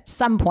through them at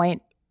some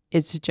point.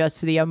 It's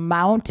just the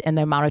amount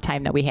of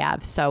time that we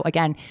have. So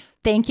again,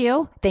 thank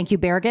you,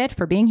 Birgit,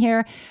 for being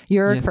here.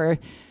 Joerg for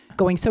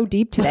going so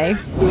deep today.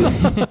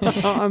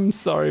 I'm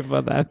sorry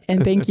for that.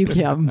 And thank you,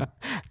 Kim.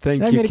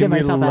 Thank you, I'm going to give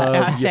myself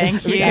a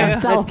thank you.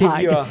 Let's give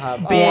you a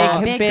hug.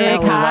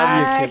 Big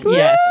hug.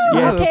 Yes.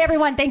 Okay,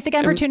 everyone. Thanks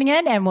again for tuning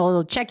in, and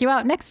we'll check you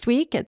out next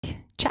week.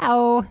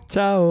 Ciao.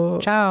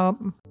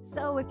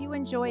 So if you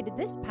enjoyed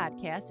this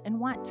podcast and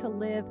want to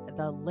live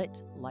the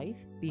lit life,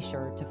 be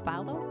sure to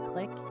follow,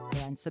 click,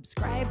 and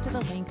subscribe to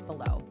the link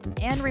below.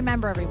 And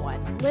remember,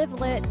 everyone, live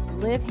lit,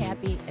 live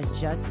happy, and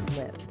just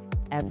live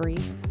every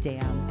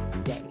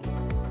damn day.